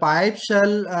 And the pipes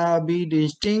shall be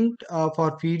distinct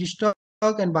for feedstock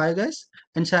and biogas,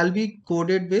 and shall be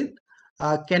coated with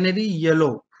canary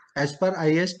yellow as per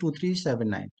IS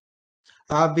 2379.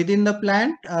 Within the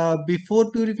plant,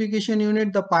 before purification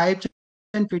unit, the pipes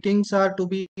and fittings are to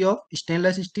be of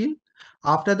stainless steel.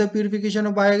 After the purification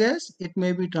of biogas, it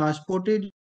may be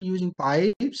transported using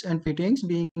pipes and fittings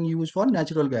being used for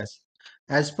natural gas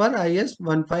as per IS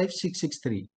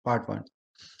 15663 part 1.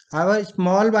 However,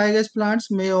 small biogas plants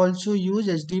may also use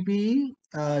HDPE,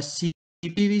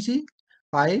 CPVC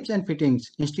pipes and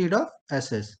fittings instead of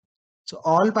SS. So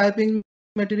all piping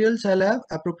materials shall have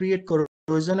appropriate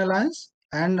corrosion allowance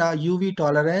and UV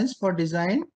tolerance for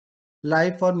design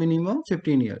life for minimum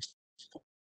 15 years.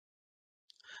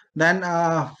 Then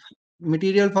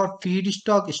material for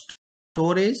feedstock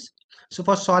storage. So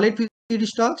for solid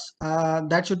feedstocks,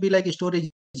 that should be like a storage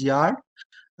yard,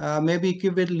 maybe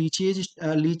equipped with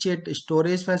leachate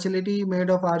storage facility made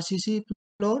of RCC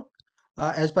floor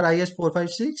as per IS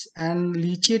 456, and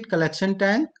leachate collection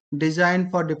tank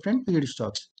designed for different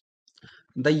feedstocks.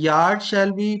 The yard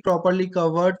shall be properly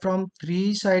covered from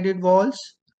 3-sided walls,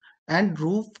 and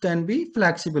roof can be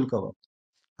flexible cover.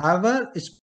 However,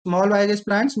 small biogas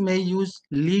plants may use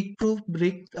leak-proof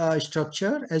brick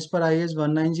structure as per IS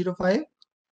 1905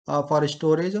 for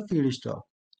storage of feedstock.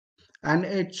 And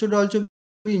it should also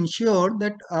be ensured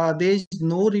that there is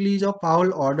no release of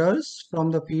foul odors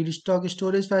from the feedstock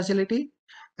storage facility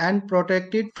and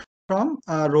protected from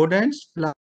rodents,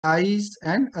 flies,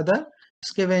 and other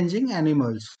scavenging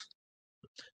animals.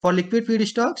 For liquid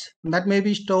feedstocks, that may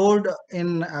be stored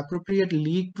in appropriate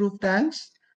leak-proof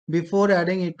tanks before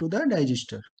adding it to the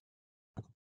digester.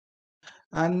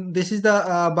 And this is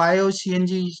the bio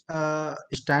CNG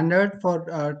standard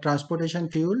for transportation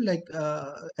fuel, like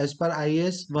as per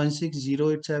IS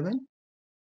 16087.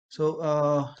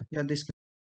 So yeah, this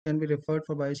can be referred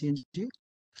for bio CNG.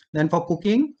 Then for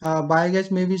cooking, biogas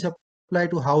may be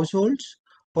supplied to households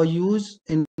for use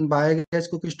in biogas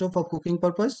cooking stove for cooking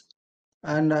purpose,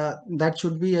 and that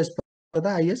should be as per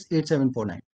the IS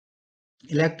 8749.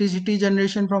 Electricity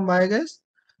generation from biogas,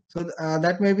 so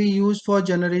that may be used for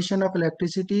generation of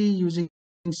electricity using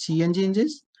CNG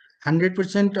engines.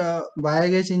 100%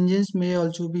 biogas engines may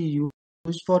also be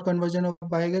used for conversion of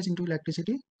biogas into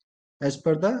electricity as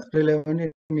per the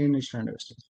relevant Indian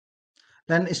standards.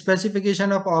 Then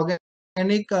specification of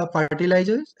organic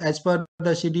fertilizers as per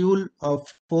the schedule of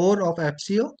 4 of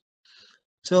FCO.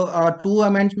 So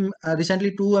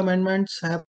recently two amendments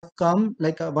have come,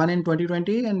 like one in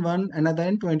 2020 and another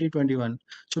in 2021.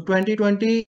 So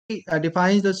 2020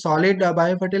 defines the solid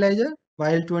biofertilizer,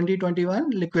 while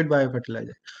 2021 liquid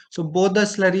biofertilizer. So both the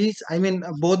slurries,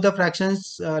 both the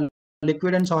fractions,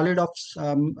 liquid and solid of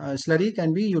slurry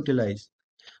can be utilized.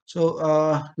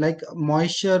 So like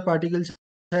moisture particle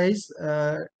size,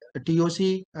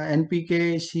 TOC,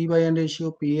 NPK, C/N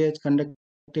ratio, pH,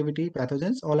 conductivity,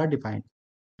 pathogens, all are defined.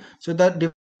 So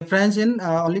the difference in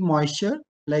only moisture,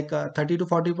 like 30 to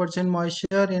 40%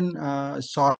 moisture in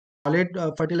solid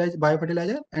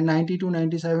biofertilizer, and 90 to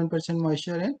 97%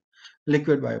 moisture in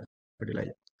liquid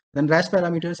biofertilizer. Then rest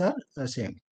parameters are the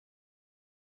same.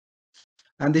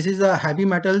 And this is the heavy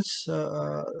metals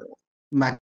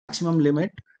maximum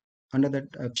limit under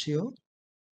that FCO.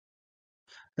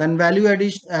 Then value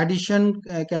addition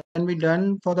can be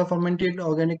done for the fermented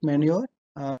organic manure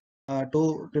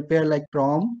to prepare like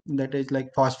PROM, that is like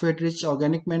phosphate rich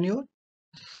organic manure.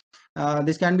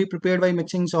 This can be prepared by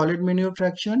mixing solid manure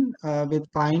fraction with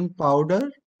fine powder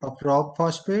of rock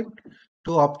phosphate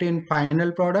to obtain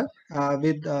final product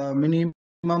with minimum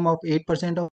of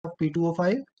 8% of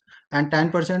P2O5 and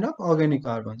 10% of organic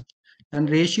carbon. And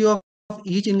ratio of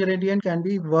each ingredient can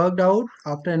be worked out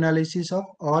after analysis of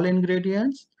all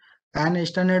ingredients and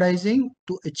standardizing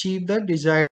to achieve the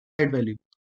desired value.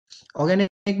 Organic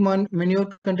manure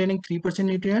containing 3%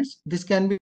 nutrients, this can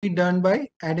be done by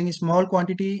adding a small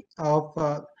quantity of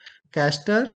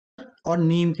castor or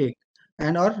neem cake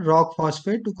and or rock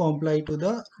phosphate to comply to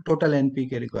the total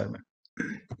NPK requirement.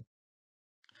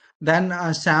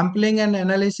 Then sampling and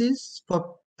analysis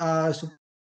for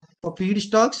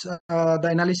feedstocks, the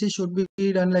analysis should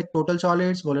be done like total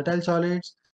solids, volatile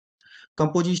solids,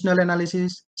 compositional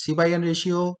analysis, C/N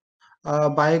ratio,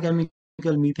 biochemical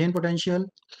methane potential,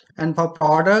 and for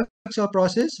products or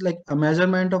process like a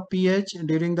measurement of pH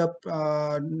during the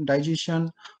digestion,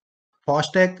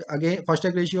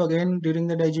 Fostek ratio again during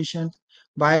the digestion,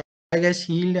 biogas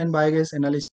yield and biogas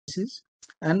analysis,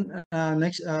 and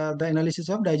next the analysis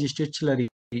of digested slurry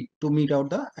to meet out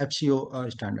the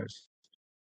FCO standards.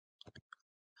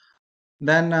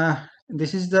 Then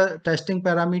this is the testing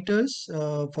parameters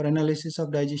for analysis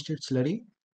of digested slurry.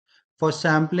 For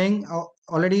sampling,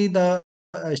 already the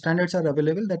standards are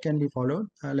available that can be followed,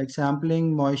 like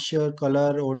sampling, moisture,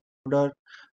 color, odor,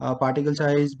 particle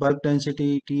size, bulk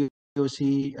density,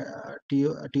 TOC,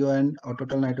 TON, or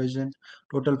total nitrogen,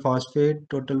 total phosphate,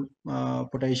 total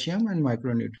potassium, and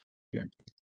micronutrient.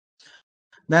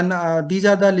 Then these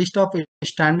are the list of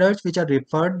standards which are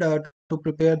referred to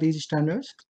prepare these standards.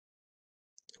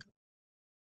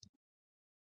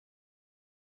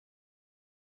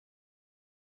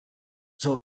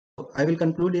 So I will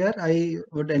conclude here. I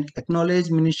would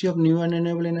acknowledge Ministry of New and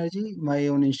Renewable Energy, my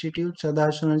own institute,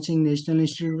 Sardar Sonar Singh National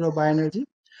Institute of Bioenergy,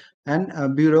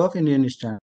 and Bureau of Indian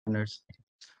Standards.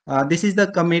 This is the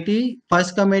committee,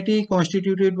 first committee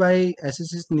constituted by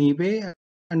SSS NIBE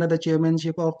under the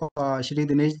chairmanship of Shri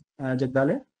Dinesh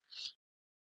Jagdale.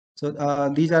 So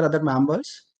these are other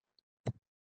members.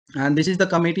 And this is the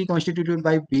committee constituted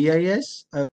by BIS,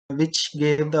 which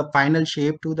gave the final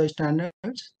shape to the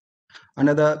standards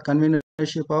under the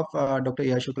convenership of Dr.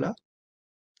 A. Shukla.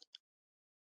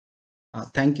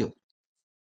 Thank you.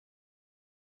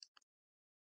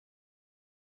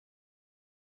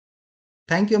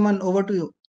 Thank you, Man. Over to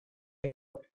you.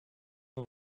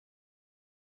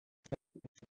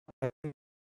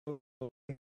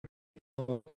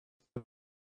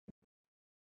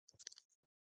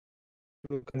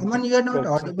 Aman, you are not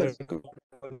audible.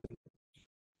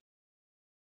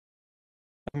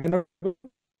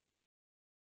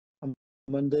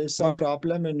 When there is some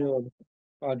problem in your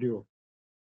audio.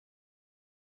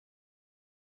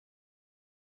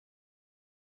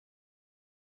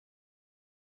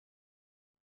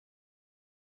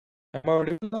 Am I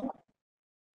audible now?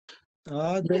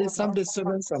 There is some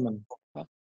disturbance, Aman.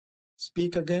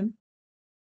 Speak again.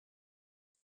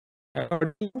 Am I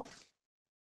audible now?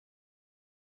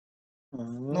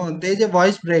 No, there is a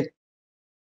voice break.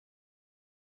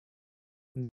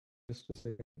 Just a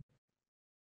second.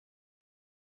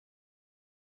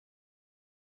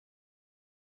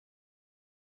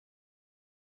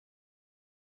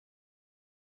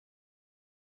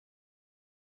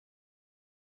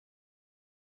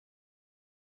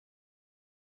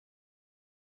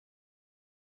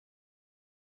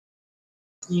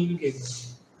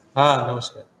 हाँ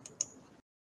नमस्कार.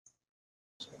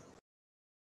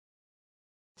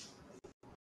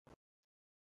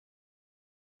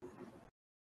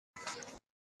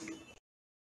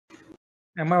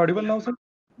 Am I audible now, sir?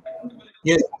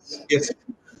 Yes, yes.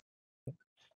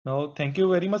 Now, thank you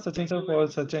very much, Sachin sir, for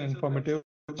such an informative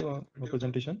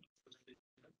presentation.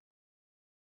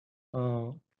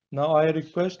 Now, I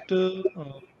request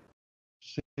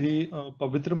Shri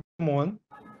Pavitra Mohan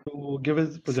to give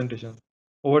his presentation.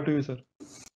 Over to you, sir.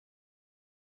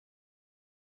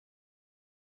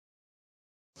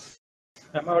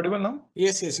 Am I audible now?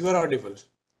 Yes, yes, you are audible.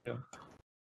 Yeah.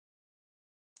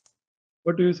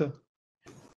 Over to you, sir.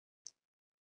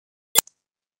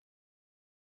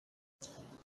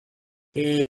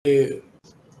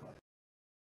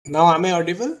 Now am I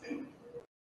audible?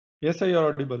 Yes, sir, you are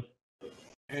audible.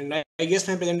 And I guess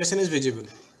my presentation is visible.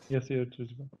 Yes, you are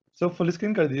visible. So full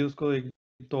screen कर दीजिए उसको एक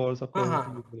तो और सबका हाँ,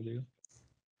 view कर लीजिएगा.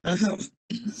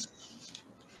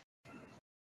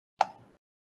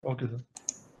 Okay, sir.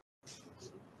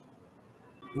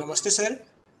 Namaste, sir.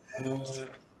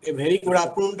 A very good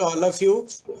afternoon to all of you.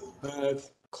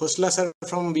 Khosla sir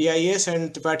from BIS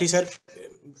and Tripathi sir,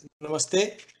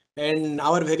 namaste. And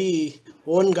our very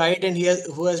own guide and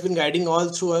who has been guiding all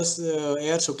through us,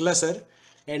 A.R. Shukla sir.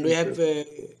 And we have,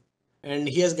 and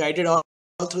he has guided all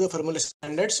through the formula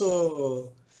standards.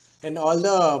 So, and all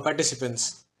the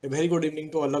participants. A very good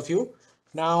evening to all of you.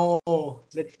 Now,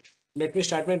 let me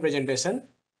start my presentation.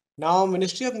 Now,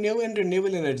 Ministry of New and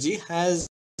Renewable Energy has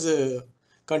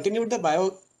continued the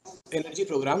bioenergy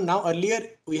program. Now, earlier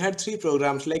we had three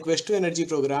programs like waste to energy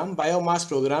program, biomass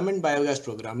program, and biogas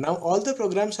program. Now, all the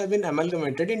programs have been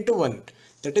amalgamated into one.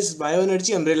 That is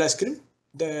bioenergy umbrella scheme,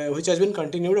 which has been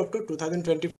continued up to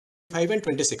 2025 and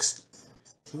 26.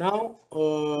 Now,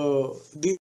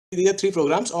 these are three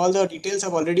programs. All the details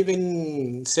have already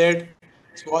been said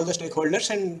to all the stakeholders,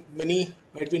 and many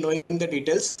might be knowing the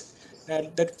details.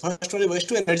 That first one is waste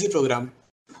to energy program.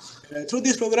 Through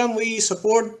this program, we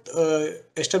support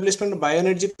establishment of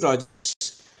bioenergy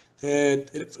projects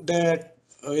that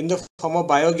in the form of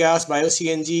biogas,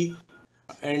 bio-CNG,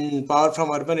 and power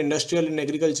from urban, industrial, and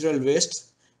agricultural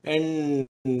waste. And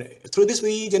through this,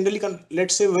 we generally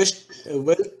let's say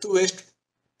wealth to waste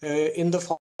in the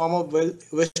form of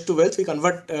waste to wealth. We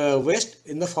convert waste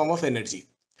in the form of energy.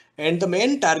 And the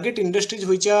main target industries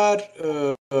which are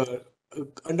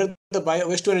under the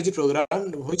waste to energy program,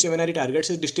 which MNRE targets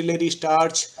is distillery,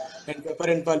 starch, and paper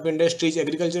and pulp industries,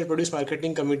 agricultural produce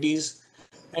marketing committees,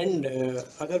 and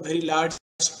other very large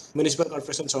municipal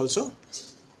corporations also.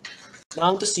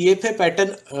 Now the CFA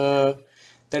pattern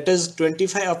that is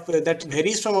 25 up, that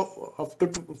varies from up to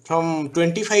from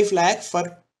 25 lakh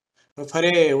for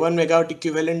a 1 megawatt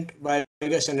equivalent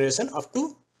biogas generation up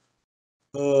to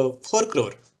 4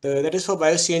 crore. That is for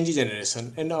bio CNG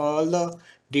generation, and all the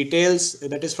details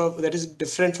that is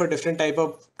different for different type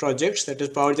of projects. That is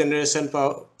power generation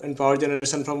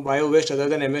from bio waste other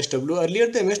than MSW. Earlier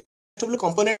the MSW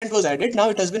component was added. Now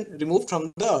it has been removed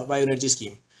from the bioenergy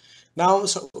scheme. Now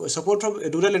support from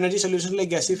rural energy solutions like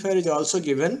gasifier is also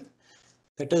given.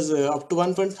 That is up to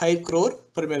 1.5 crore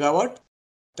per megawatt.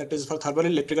 That is for thermal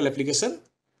electrical application.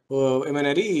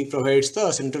 MNRE provides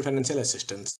the central financial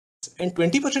assistance. And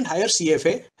 20% higher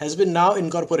CFA has been now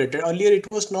incorporated. Earlier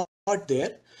it was not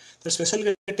there. The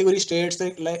special category states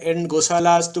that and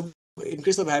gosalas to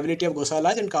increase the viability of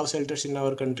gosalas and cow shelters in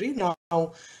our country. Now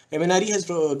MNRE has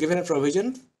given a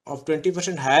provision of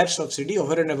 20% higher subsidy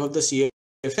over and above the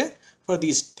CFA for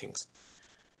these things.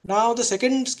 Now the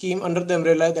second scheme under the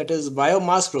umbrella, that is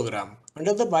biomass program.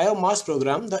 Under the biomass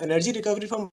program, the energy recovery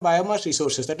from biomass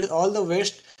resources, that is all the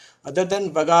waste other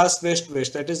than bagasse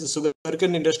waste, that is the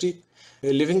sugarcane industry.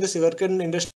 Leaving the sugarcane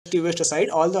industry waste aside,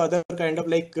 all the other kind of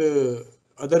like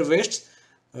other wastes,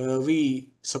 we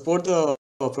support the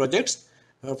projects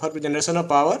for generation of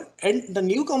power. And the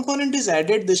new component is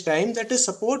added this time, that is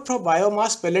support for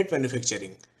biomass pellet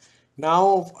manufacturing.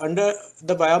 Now, under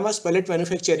the biomass pellet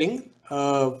manufacturing,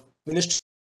 ministry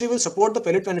will support the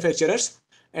pellet manufacturers,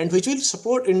 and which will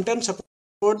support in turn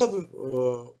support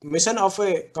the mission of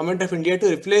a government of India to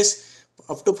replace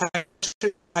up to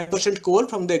 5% coal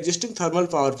from the existing thermal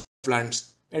power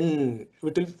plants, and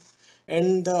it will,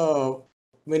 and the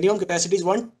minimum capacity is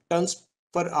 1 tons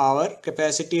per hour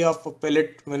capacity of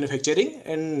pellet manufacturing,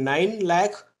 and 9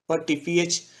 lakh per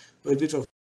TPH will be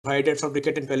provided for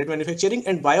briquette and pellet manufacturing.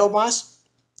 And biomass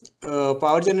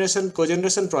power generation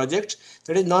cogeneration project,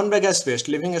 that is non-bagasse waste,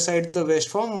 leaving aside the waste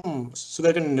from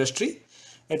sugarcane industry,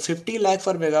 at 50 lakh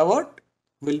per megawatt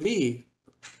will be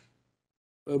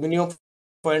minimum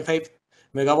 0.5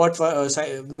 megawatt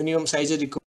minimum size is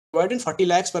required, and 40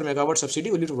 lakhs per megawatt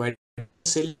subsidy will be provided.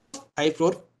 5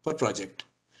 crore per project.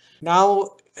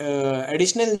 Now,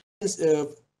 additional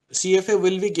CFA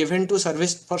will be given to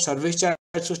service charge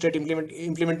to state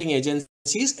implementing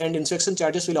agencies, and inspection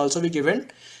charges will also be given,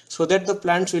 so that the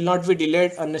plants will not be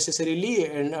delayed unnecessarily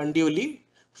and unduly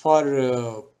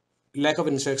for lack of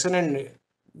inspection and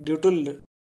due to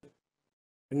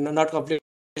not completion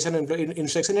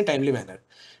inspection in timely manner.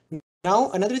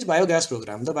 Now, another is biogas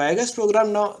program. The biogas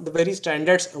program, now the very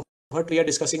standards what we are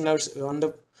discussing now is on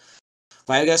the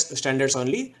biogas standards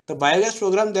only. The biogas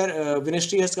program, their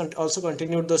ministry has also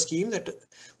continued the scheme that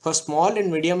for small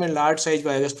and medium and large size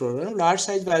biogas program, large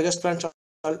size biogas plants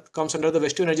comes under the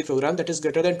waste to energy program, that is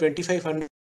greater than 2500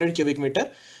 cubic meter.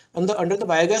 And under the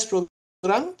biogas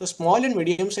program, the small and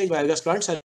medium size biogas plants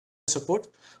are support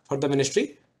for the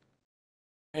ministry.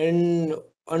 And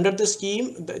under the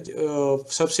scheme, the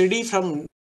subsidy from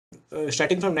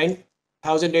starting from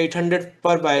 9,800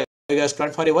 per biogas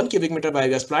plant for a 1 cubic meter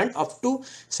biogas plant, up to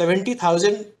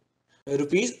 70,000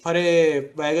 rupees for a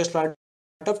biogas plant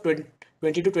of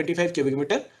 20 to 25 cubic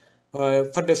meter.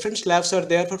 For different slabs are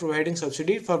there for providing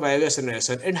subsidy for biogas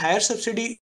generation, and higher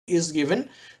subsidy is given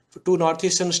to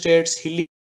northeastern states, hilly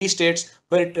states,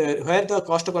 where the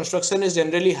cost of construction is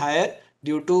generally higher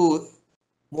due to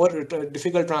more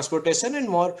difficult transportation and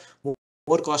more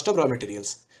cost of raw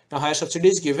materials. Now, higher subsidy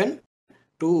is given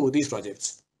to these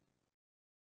projects.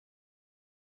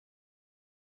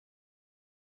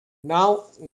 Now,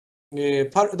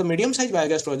 for the medium-sized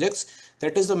biogas projects,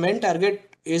 that is the main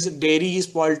target is dairies,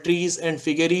 poultries, and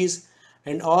piggeries,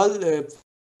 and all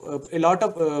a lot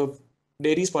of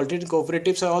dairies, poultry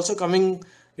cooperatives are also coming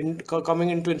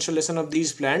into installation of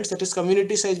these plants. That is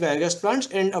community-sized biogas plants,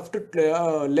 and up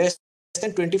to less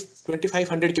than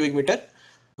 2,500 cubic meter.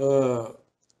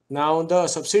 Now the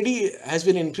subsidy has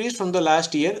been increased from the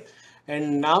last year,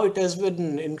 and now it has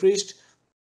been increased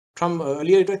from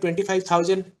earlier it was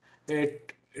 25,000.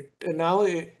 Now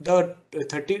the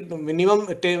minimum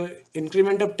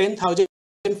increment of 10,000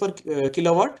 per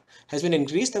kilowatt has been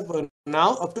increased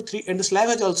now up to 3, and the slab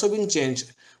has also been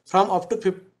changed from up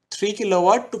to 3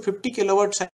 kilowatt to 50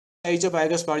 kilowatt size of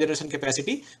biogas power generation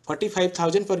capacity.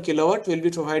 45,000 per kilowatt will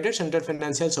be provided central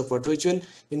financial support, which will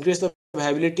increase the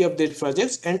viability of these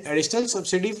projects, and additional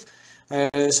subsidy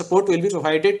support will be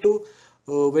provided to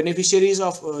beneficiaries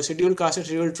of scheduled caste and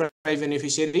scheduled tribe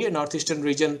beneficiary in northeastern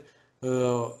region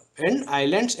and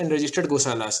islands and registered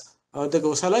gosalas. The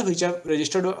gosalas which are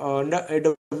registered under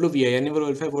AWBI, Animal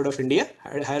Welfare Board of India,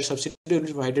 higher subsidy will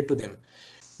be provided to them.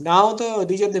 Now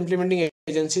these are the implementing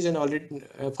agencies, and already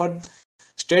for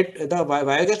state the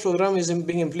biogas program is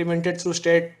being implemented through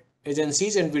state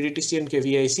agencies and BDTC and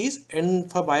KVICs.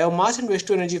 And for biomass and waste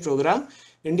to energy program,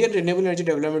 Indian Renewable Energy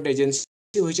Development Agency,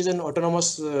 which is an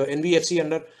autonomous NBFC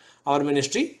under our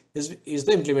ministry, is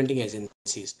the implementing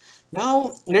agencies.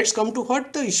 Now let's come to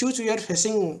what the issues we are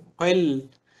facing while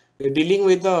dealing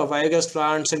with the biogas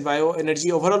plants and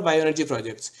bioenergy, overall bioenergy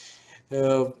projects.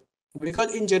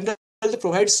 Because in general, they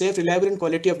provide safe, reliable, and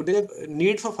quality of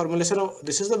need for formulation of,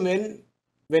 this is the main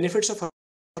benefits of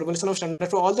formulation of standard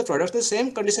for all the products. The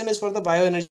same condition is for the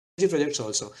bioenergy projects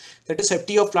also. That is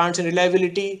safety of plants and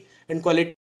reliability and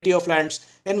quality of plants,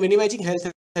 and minimizing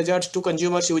health hazards to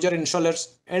consumers, users,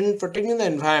 installers, and protecting the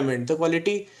environment, the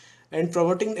quality, and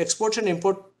promoting exports and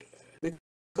import.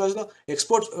 Because the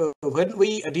exports, when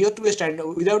we adhere to a standard,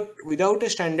 without a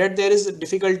standard, there is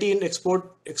difficulty in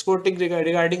exporting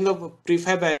regarding the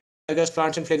prefab biogas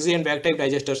plants and flexi and bag type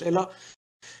digesters.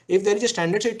 If there is a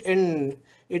standard,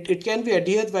 it can be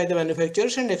adhered by the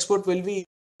manufacturers, and export will be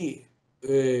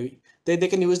they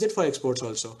can use it for exports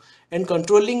also. And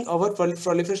controlling our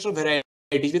proliferation of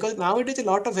varieties, because nowadays a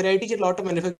lot of varieties, a lot of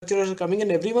manufacturers are coming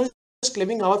and everyone is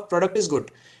claiming our product is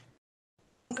good.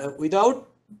 Without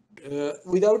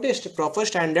a proper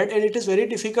standard, and it is very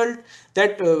difficult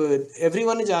that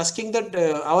everyone is asking that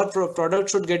our product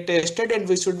should get tested and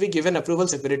we should be given approval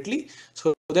separately,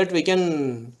 so that we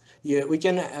can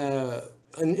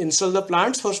install the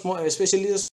plants for small, especially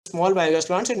the small biogas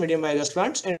plants and medium biogas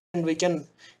plants, and we can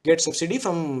get subsidy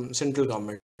from central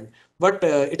government. But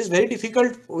it is very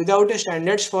difficult without a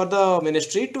standards for the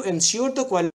ministry to ensure the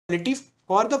quality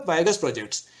for the biogas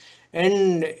projects,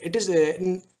 and it is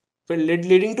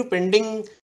leading to pending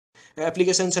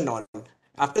applications and all.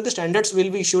 After the standards will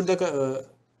be issued,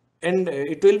 and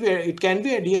it can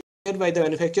be adhered by the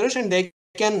manufacturers, and they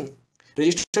can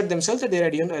register themselves that they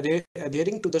are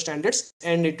adhering to the standards,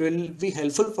 and it will be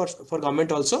helpful for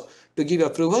government also to give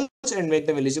approvals and make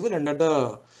them eligible under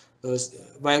the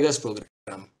biogas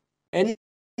program, and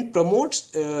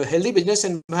promotes healthy business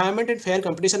environment and fair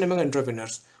competition among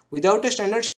entrepreneurs. Without a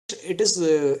standard, it is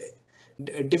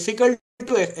difficult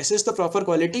to assess the proper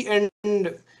quality, and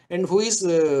who is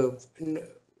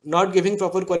not giving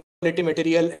proper quality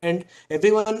material, and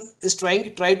everyone is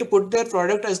try to put their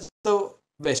product as the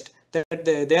best, that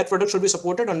their product should be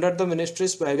supported under the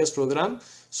ministry's biogas program.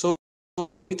 So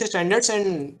with the standards,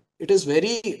 and it is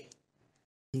very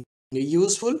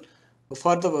useful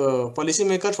for the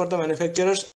policymakers, for the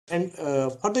manufacturers, and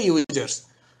for the users,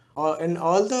 and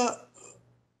all the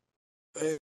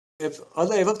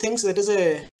above things. That is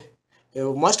a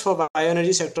must for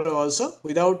bioenergy sector also.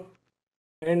 Without,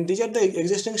 and these are the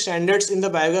existing standards in the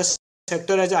biogas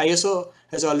sector, as ISO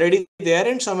has already there,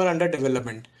 and some are under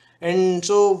development. And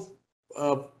so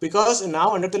because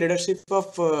now under the leadership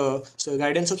of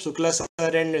guidance of Shukla sir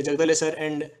and Jagdale sir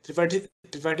and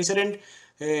Tripathi sir, and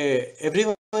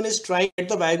everyone is trying to get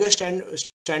the biogas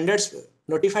standards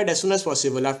notified as soon as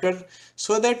possible after,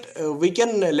 so that we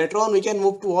can later on we can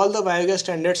move to all the biogas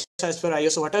standards as per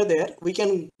ISO what are there. We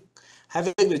can have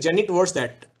a journey towards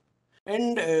that.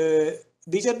 And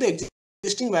these are the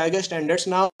existing biogas standards.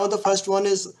 Now the first one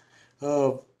is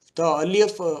the earlier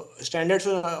standards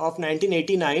of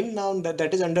 1989. Now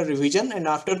that is under revision, and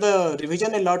after the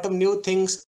revision, a lot of new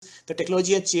things, the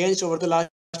technology has changed over the last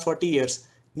 40 years,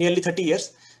 nearly 30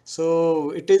 years.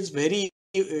 So it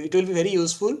will be very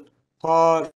useful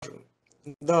for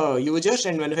the users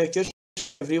and manufacturers,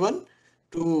 everyone,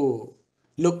 to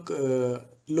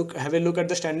have a look at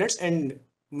the standards and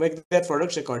make their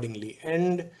products accordingly.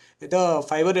 And the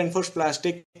fiber reinforced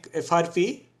plastic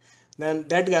FRP, then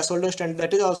that gas holder standard,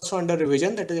 that is also under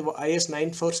revision, that is IS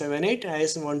 9478 and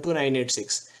IS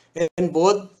 12986. And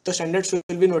both the standards will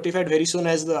be notified very soon,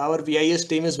 as our BIS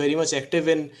team is very much active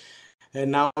in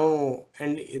now,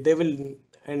 and they will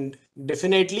and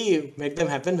definitely make them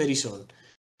happen very soon.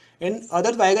 And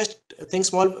other biogas things,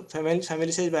 small family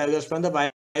size biogas plant,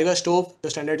 the biogas stove, the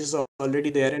standard is already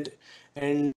there,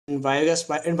 and biogas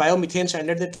and biomethane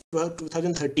standard, that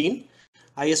 2013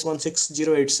 IS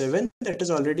 16087, that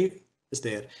is already is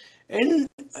there. And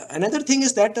another thing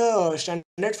is that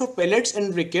standard for pellets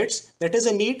and briquettes, that is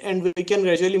a need, and we can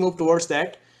gradually move towards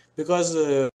that, because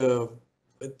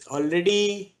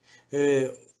already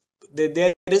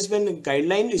there has been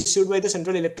guideline issued by the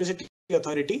Central Electricity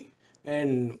Authority,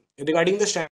 and regarding the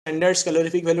standards,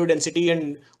 calorific value, density,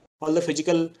 and all the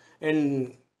physical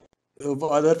and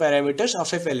other parameters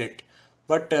of a pellet.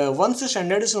 But once the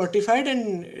standard is notified,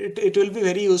 and it will be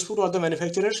very useful for the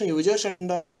manufacturers and users and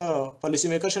the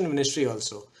policymakers and ministry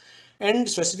also. And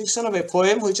specification of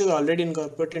FOM, which is already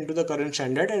incorporated into the current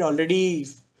standard and already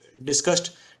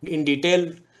discussed in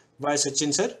detail by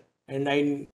Sachin sir, and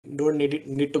I don't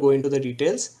need to go into the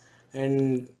details.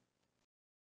 And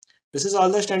this is all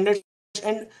the standards.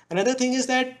 And another thing is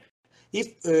that if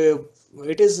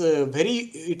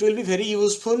it will be very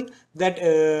useful that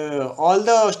all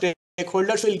the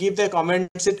stakeholders will give their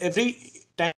comments at every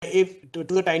time. If to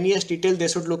the tiniest detail, they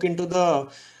should look into the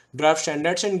draft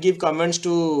standards and give comments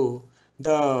to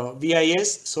the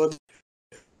BIS, so that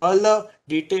all the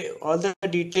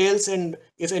details, and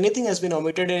if anything has been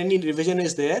omitted and any revision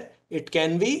is there, it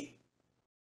can be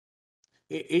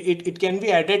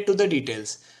added to the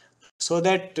details, so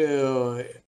that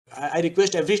I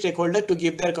request every stakeholder to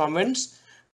give their comments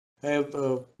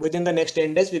within the next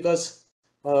 10 days, because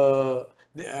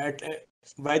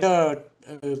by the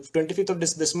 25th of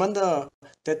this month,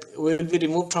 that will be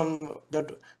removed from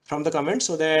the comments,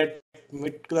 so that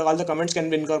all the comments can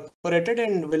be incorporated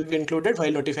and will be included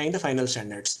while notifying the final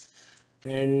standards.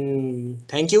 And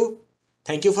thank you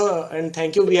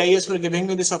BIS for giving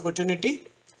me this opportunity,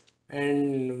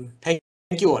 and thank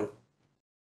you all.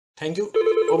 Thank you.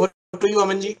 Over to you,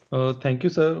 Amanji. Thank you,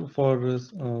 sir, for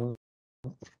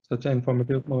such an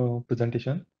informative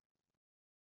presentation.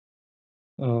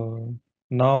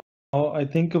 Now, I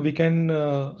think we can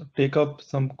take up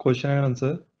some question and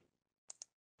answer.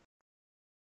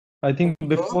 I think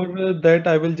before that,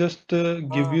 I will just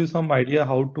give you some idea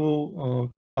how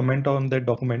to comment on that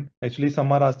document. Actually,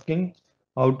 some are asking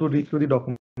how to reach to the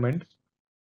document.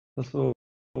 So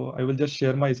I will just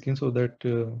share my screen so that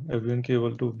everyone can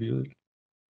able to view it.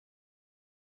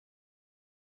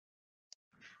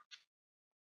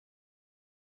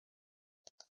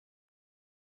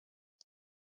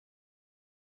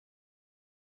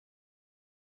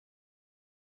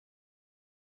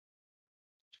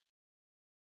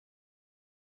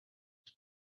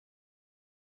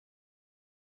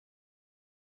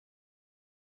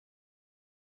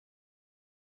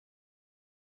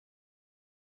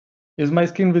 Is my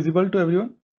screen visible to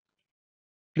everyone?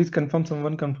 Please confirm,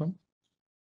 someone confirm.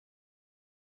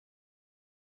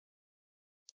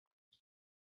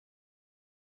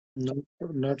 No,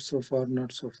 not so far,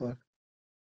 not so far.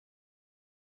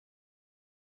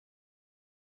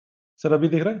 Sir अभी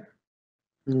दिख रहा है?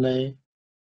 नहीं,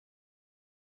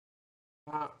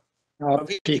 हाँ, आप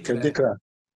अभी ठीक है, दिख रहा।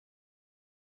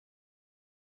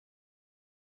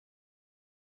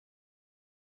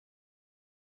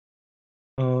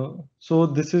 So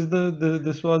this is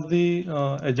this was the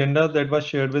agenda that was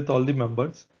shared with all the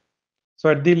members. So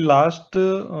at the last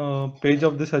page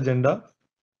of this agenda,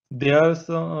 there's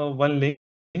one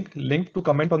link to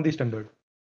comment on the standard.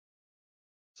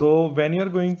 So when you're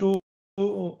going to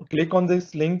click on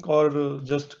this link or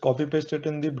just copy paste it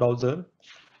in the browser,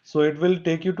 so it will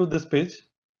take you to this page.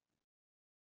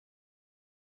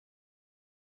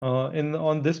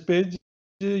 On this page,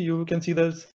 you can see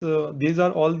that these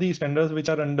are all the standards which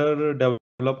are under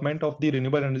development of the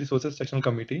Renewable Energy Sources Sectional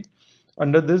Committee.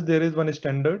 Under this, there is one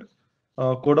standard,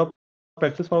 Code of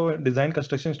Practice for Design,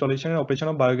 Construction, Installation, and Operation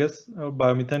of Biogas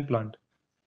Biomethane Plant.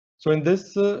 So in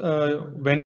this,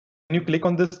 when you click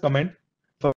on this comment,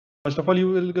 first of all, you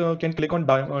will can click on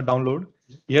download.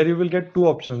 Here you will get two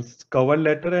options, cover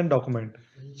letter and document.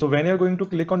 So when you're going to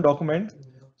click on document,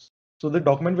 so the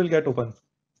document will get open.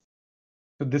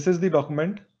 So this is the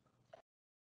document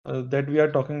that we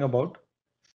are talking about.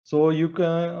 So you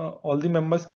can all the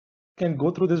members can go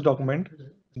through this document.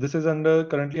 This is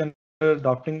currently under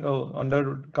drafting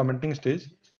under commenting stage.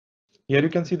 Here you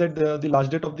can see that the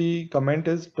last date of the comment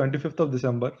is 25th of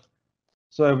December.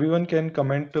 So everyone can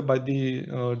comment by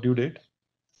the due date.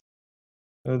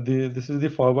 This is the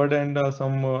forward and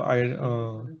some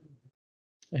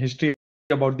history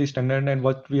about the standard and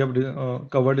what we have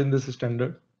covered in this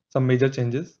standard, some major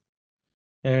changes.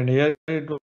 And here it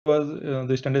was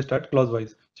the standard start clause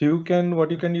wise. So you can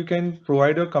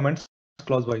provide your comments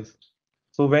clause wise.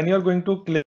 So when you are going to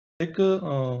click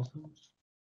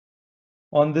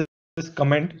on this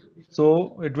comment,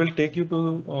 so it will take you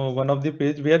to one of the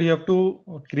page where you have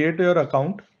to create your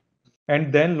account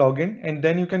and then log in, and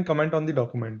then you can comment on the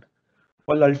document.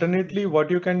 Well, alternately,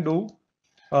 what you can do,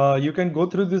 you can go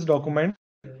through this document,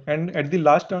 and at the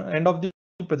last end of the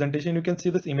presentation, you can see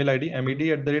this email ID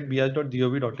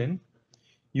med@bis.gov.in.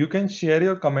 You can share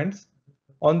your comments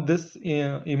on this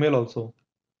email also.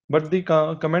 But the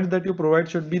comments that you provide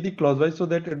should be the clause wise so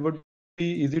that it would be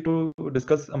easy to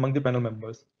discuss among the panel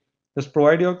members. Just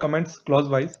provide your comments clause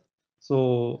wise.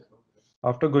 So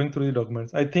after going through the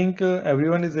documents, I think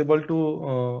everyone is able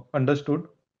to understood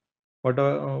what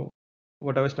I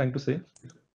was trying to say.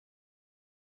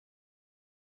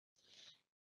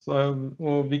 So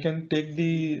we can take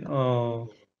the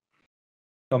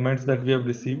comments that we have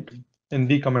received in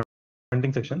the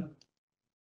commenting section.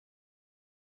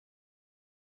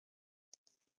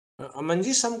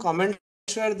 Amanji, some comments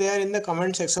were there in the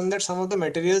comment section that some of the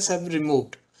materials have been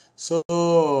removed. So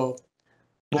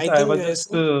Yes, I think was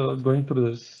just going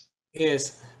through this.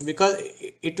 yes, because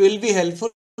it will be helpful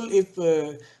if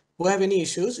who have any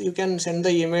issues, you can send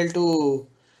the email to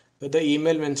the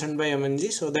email mentioned by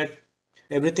Amanji so that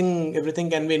everything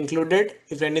can be included.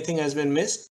 If anything has been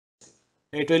missed,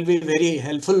 it will be very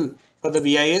helpful for the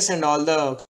BIS and all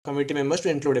the committee members to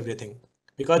include everything,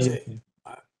 because Yes.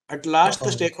 at last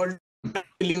the stakeholder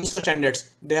will use the standards.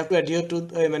 They have to adhere to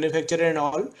the manufacturer and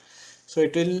all, so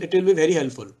it will be very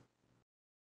helpful.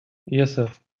 Yes,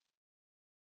 sir.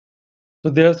 So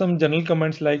there are some general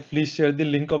comments like please share the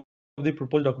link of the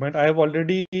proposed document. I have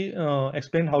already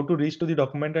explained how to reach to the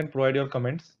document and provide your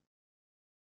comments.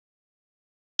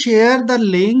 Share the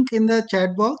link in the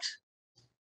chat box.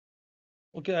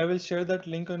 Okay, I will share that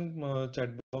link on chat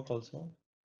box also.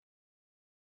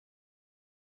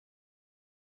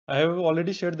 I have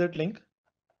already shared that link.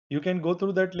 You can go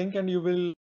through that link and you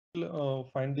will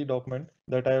find the document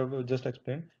that I have just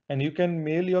explained, and you can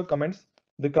mail your comments.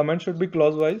 The comments should be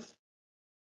clause wise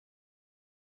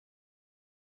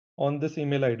on this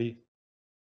email ID.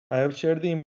 I have shared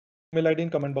the email ID in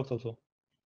comment box also.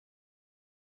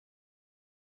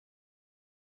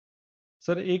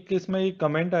 Sir एक इसमें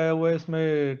comment आया हुआ है,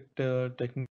 इसमें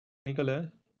technical है.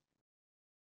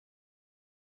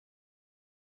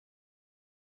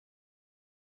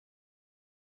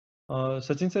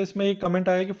 Sachin sir, इसमें एक comment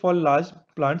आया कि for large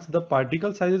plants the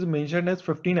particle size is mentioned as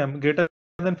 15 mm greater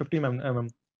than 50 mm,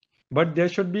 but there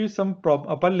should be some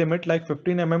upper limit like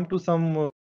 15 mm to some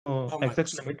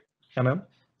exact limit mm,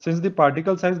 since the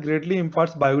particle size greatly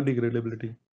imparts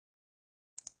biodegradability.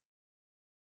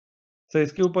 Sir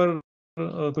इसके ऊपर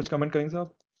कुछ comment करेंगे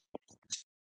आप?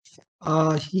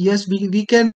 Yes, we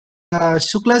can.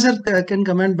 Shukla sir can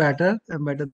comment better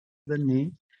than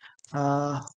me.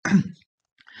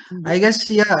 I guess,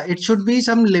 yeah, it should be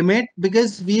some limit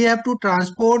because we have to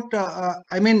transport.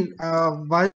 I mean,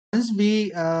 once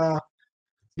we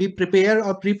prepare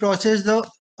or pre-process the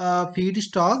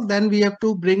feedstock, then we have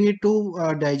to bring it to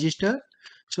digester.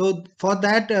 So for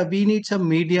that, we need some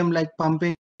medium like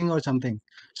pumping or something.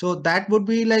 So that would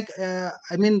be like,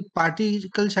 I mean,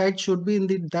 particle size should be in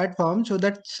that form so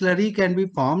that slurry can be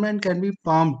formed and can be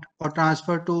pumped or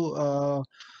transferred to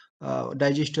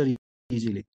digester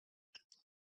easily.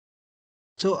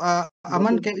 So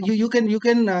Aman, you can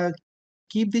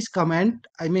keep this comment.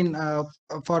 I mean,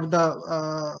 for the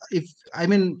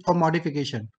for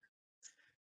modification.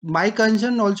 My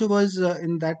concern also was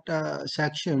in that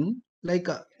section. Like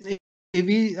if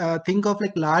we think of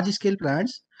like large scale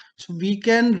plants, so we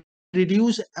can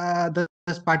reduce the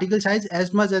particle size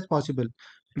as much as possible,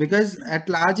 because at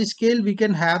large scale we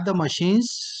can have the machines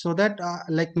so that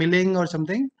like milling or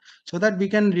something, so that we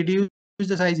can reduce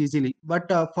the size easily.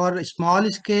 But for a small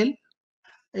scale,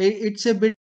 it's a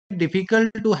bit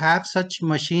difficult to have such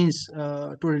machines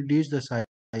to reduce the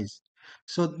size.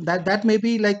 So that may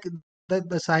be like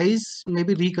the size may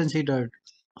be reconsidered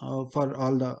for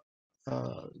all the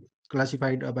uh,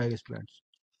 classified biogas plants.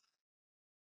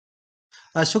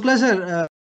 Shukla sir,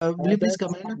 will you please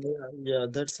comment? Yeah,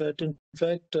 that's right. In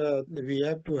fact, we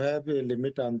have to have a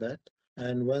limit on that.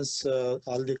 And once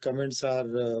all the comments are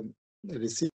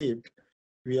received,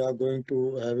 we are going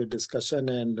to have a discussion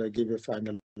and give a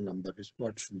final number, is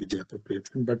what should be the appropriate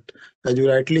one. But as you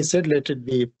rightly said, let it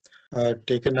be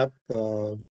taken up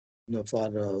for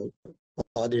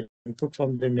all the input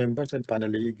from the members and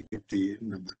finally give the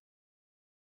number.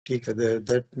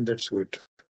 That's good.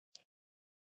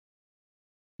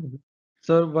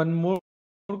 Sir, one more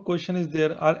question is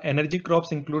there. Are energy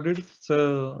crops included?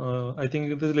 So I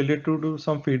think it is related to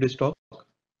some feedstock.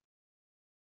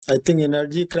 I think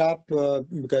energy crop,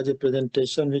 because the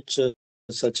presentation which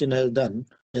Sachin has done,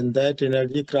 in that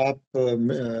energy crop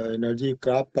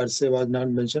per se was not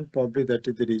mentioned. Probably that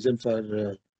is the reason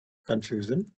for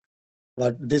confusion.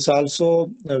 But this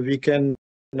also we can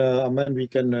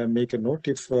make a note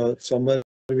if somewhere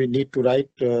we need to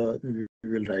write. We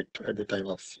will write at the time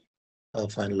of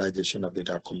finalization of the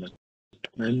document.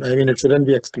 And I mean, it shouldn't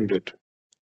be excluded.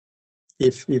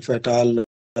 If at all.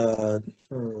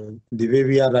 The way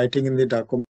we are writing in the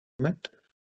document,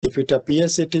 if it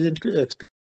appears it is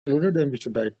excluded, then we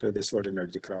should write this word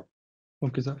energy crop.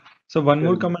 Okay, sir. So one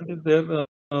more comment is there.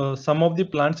 Some of the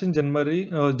plants in Germany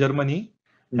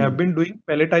have been doing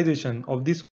pelletization of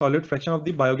the solid fraction of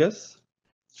the biogas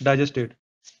digested.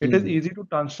 It is easy to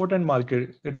transport and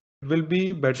market. It will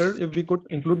be better if we could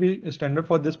include the standard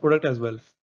for this product as well.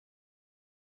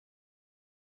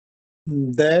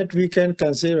 That we can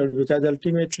consider, because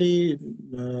ultimately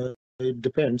it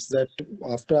depends that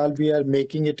after all we are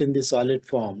making it in the solid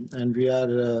form and we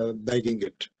are bagging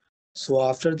it. So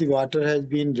after the water has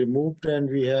been removed and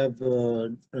we have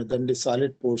done the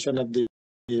solid portion of the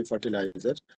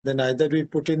fertilizer, then either we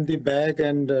put in the bag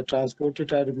and transport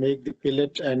it, or make the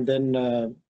pellet and then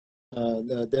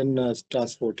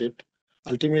transport it.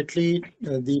 Ultimately,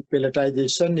 the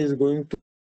pelletization is going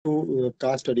to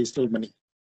cost additional money.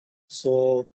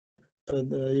 So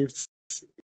if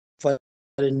for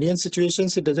Indian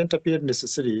situations, it doesn't appear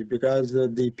necessary, because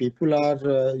the people are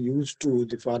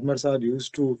the farmers are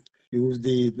used to use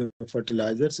the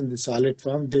fertilizers in the solid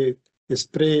form. They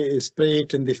spray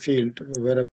it in the field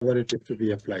wherever it is to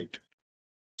be applied.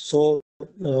 So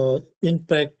in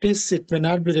practice, it may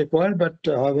not be required, but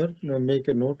however, make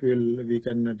a note. We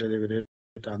can deliberate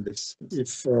on this.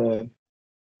 If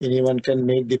anyone can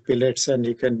make the pellets and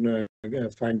he can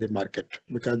find the market,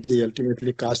 because the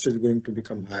ultimately cost is going to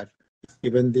become higher.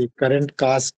 Even the current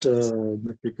cost,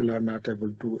 the people are not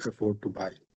able to afford to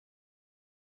buy.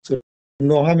 So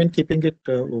no harm in keeping it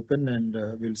open, and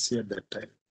we'll see at that time.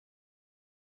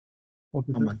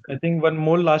 Okay, sir. Aman. I think one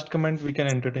more last comment we can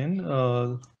entertain.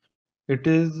 It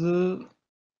is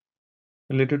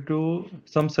related to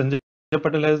some Sanjay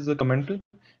Patel has commented.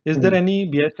 Is there any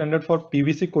BIS standard for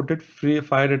PVC coated free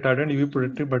fire retardant UV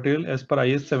protective material as per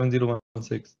IS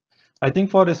 7016? I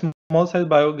think for a small size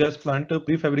biogas plant,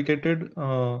 prefabricated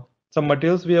some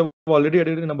materials we have already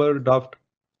added in our draft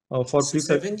for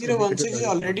prefabricated. 7016 is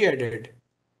already added.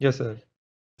 Yes, sir.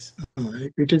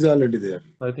 It is already there.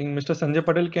 I think Mr. Sanjay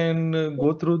Patel can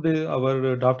go through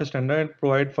our draft standard and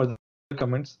provide further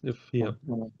comments if he have.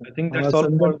 I think that's all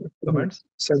for comments.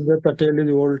 Sanjay Patel is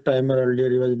old timer. Earlier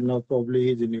he was, now probably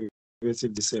he's in US,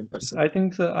 the same person. I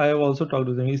think I have also talked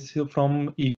to him. He's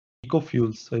from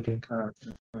Ecofuels, I think.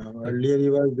 Earlier he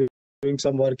was doing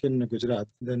some work in Gujarat.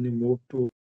 Then he moved to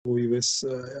US.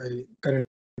 Currently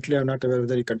I'm not aware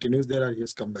whether he continues there or he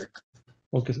has come back.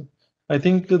 Okay, sir. I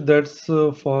think that's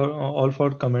for all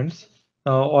for comments.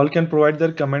 All can provide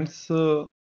their comments to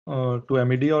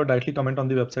MED or directly comment on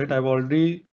the website. I've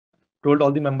already told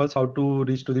all the members how to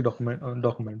reach to the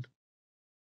document.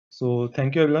 So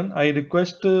thank you, everyone. I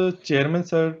request Chairman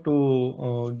Sir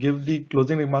to give the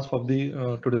closing remarks of the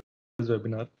today's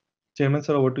webinar. Chairman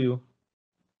Sir, over to you.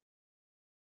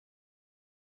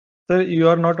 Sir, you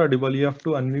are not audible. You have to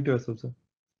unmute yourself, sir.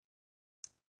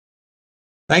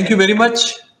 Thank you very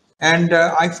much. And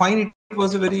I find it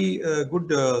was a very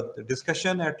good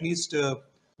discussion, at least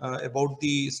about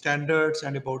the standards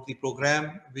and about the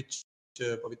program, which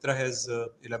Pavitra has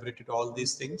elaborated all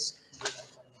these things.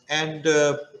 And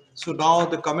so now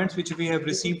the comments which we have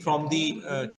received from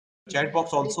the chat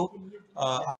box also,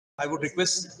 I would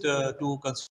request to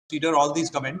consider all these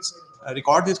comments,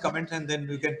 record these comments, and then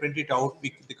we can print it out.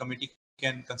 The committee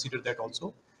can consider that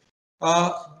also.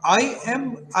 I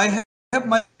have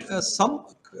my some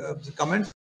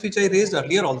comments which I raised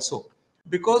earlier also,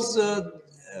 because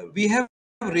we have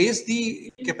raised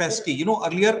the capacity. You know,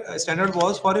 earlier standard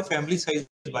was for a family size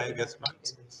biogas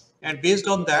plants, and based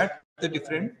on that, the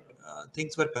different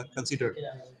things were considered.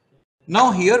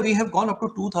 Now here we have gone up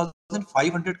to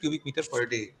 2,500 cubic meter per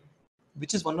day,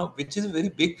 which is a very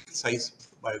big size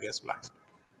biogas plant,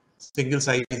 single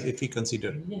size if we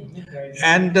consider.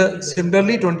 And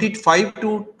similarly 25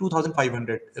 to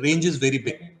 2,500 range is very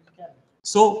big.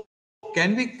 So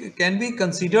can we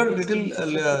consider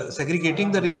little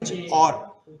segregating the range, or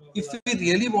if we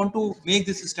really want to make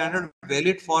this standard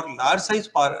valid for large size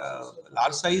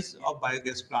of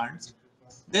biogas plants,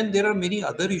 then there are many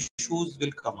other issues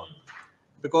will come up,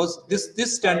 because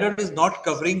this standard is not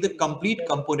covering the complete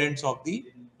components of the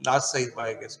large size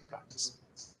biogas plants.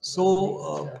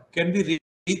 So can we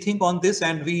rethink on this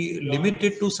and we limit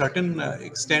it to certain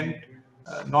extent,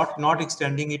 not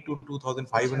extending it to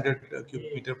 2,500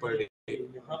 cubic meter per day,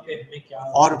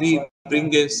 or we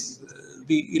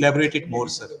we elaborate it more,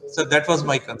 sir. So that was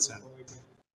my concern.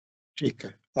 Okay.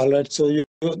 All right. So you,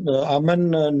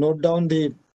 Aman, note down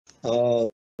the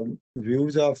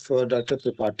views of Dr.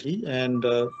 Tripathi, and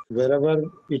wherever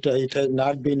it has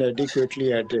not been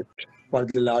adequately added for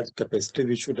the large capacity,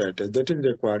 we should add it. That is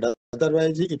required.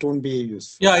 Otherwise, it won't be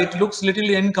useful. Yeah, it looks little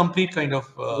incomplete kind of.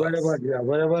 Wherever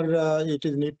it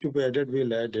is need to be added,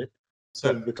 we'll add it.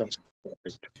 So it becomes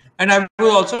perfect. And I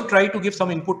will also try to give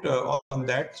some input on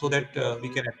that, so that we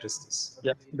can address this.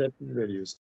 Yeah, that is very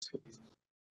useful.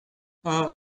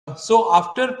 So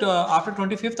after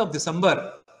 25th of December,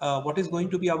 what is going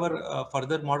to be our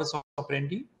further modus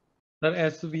operandi? Sir,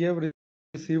 as we have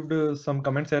received some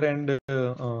comments here, and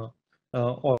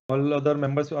all other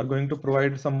members are going to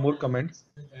provide some more comments.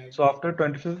 So after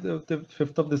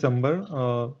 25th of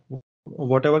December,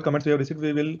 whatever comments we have received,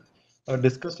 we will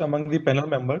discuss among the panel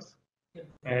members,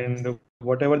 and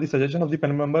whatever the suggestion of the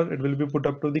panel member, it will be put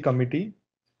up to the committee.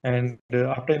 And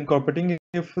after incorporating,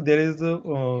 if there is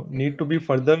a need to be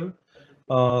further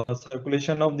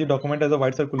circulation of the document as a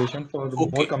wide circulation for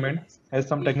more comments, as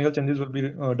some technical changes will be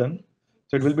done.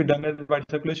 So it will be done as wide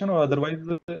circulation, or otherwise,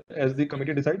 as the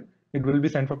committee decide, it will be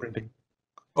sent for printing.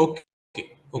 Okay.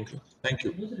 Thank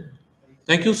you.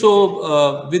 Thank you.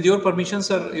 So with your permission,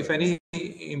 sir, if any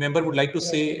member would like to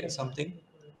say something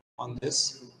on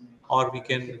this, or we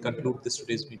can conclude this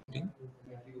today's meeting.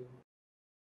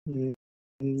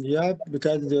 Yeah,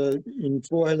 because the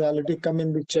info has already come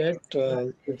in the chat.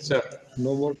 Sir.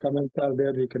 No more comments are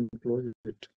there, we can close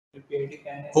it.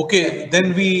 Okay,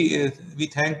 then we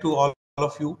thank to all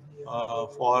of you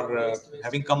for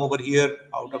having come over here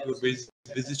out of your busy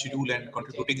schedule and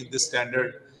contributing in this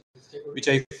standard, which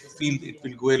I feel it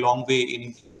will go a long way in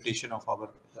implementation of our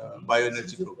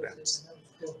bioenergy programs.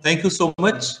 Thank you so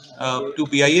much to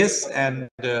BIS and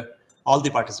all the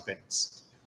participants.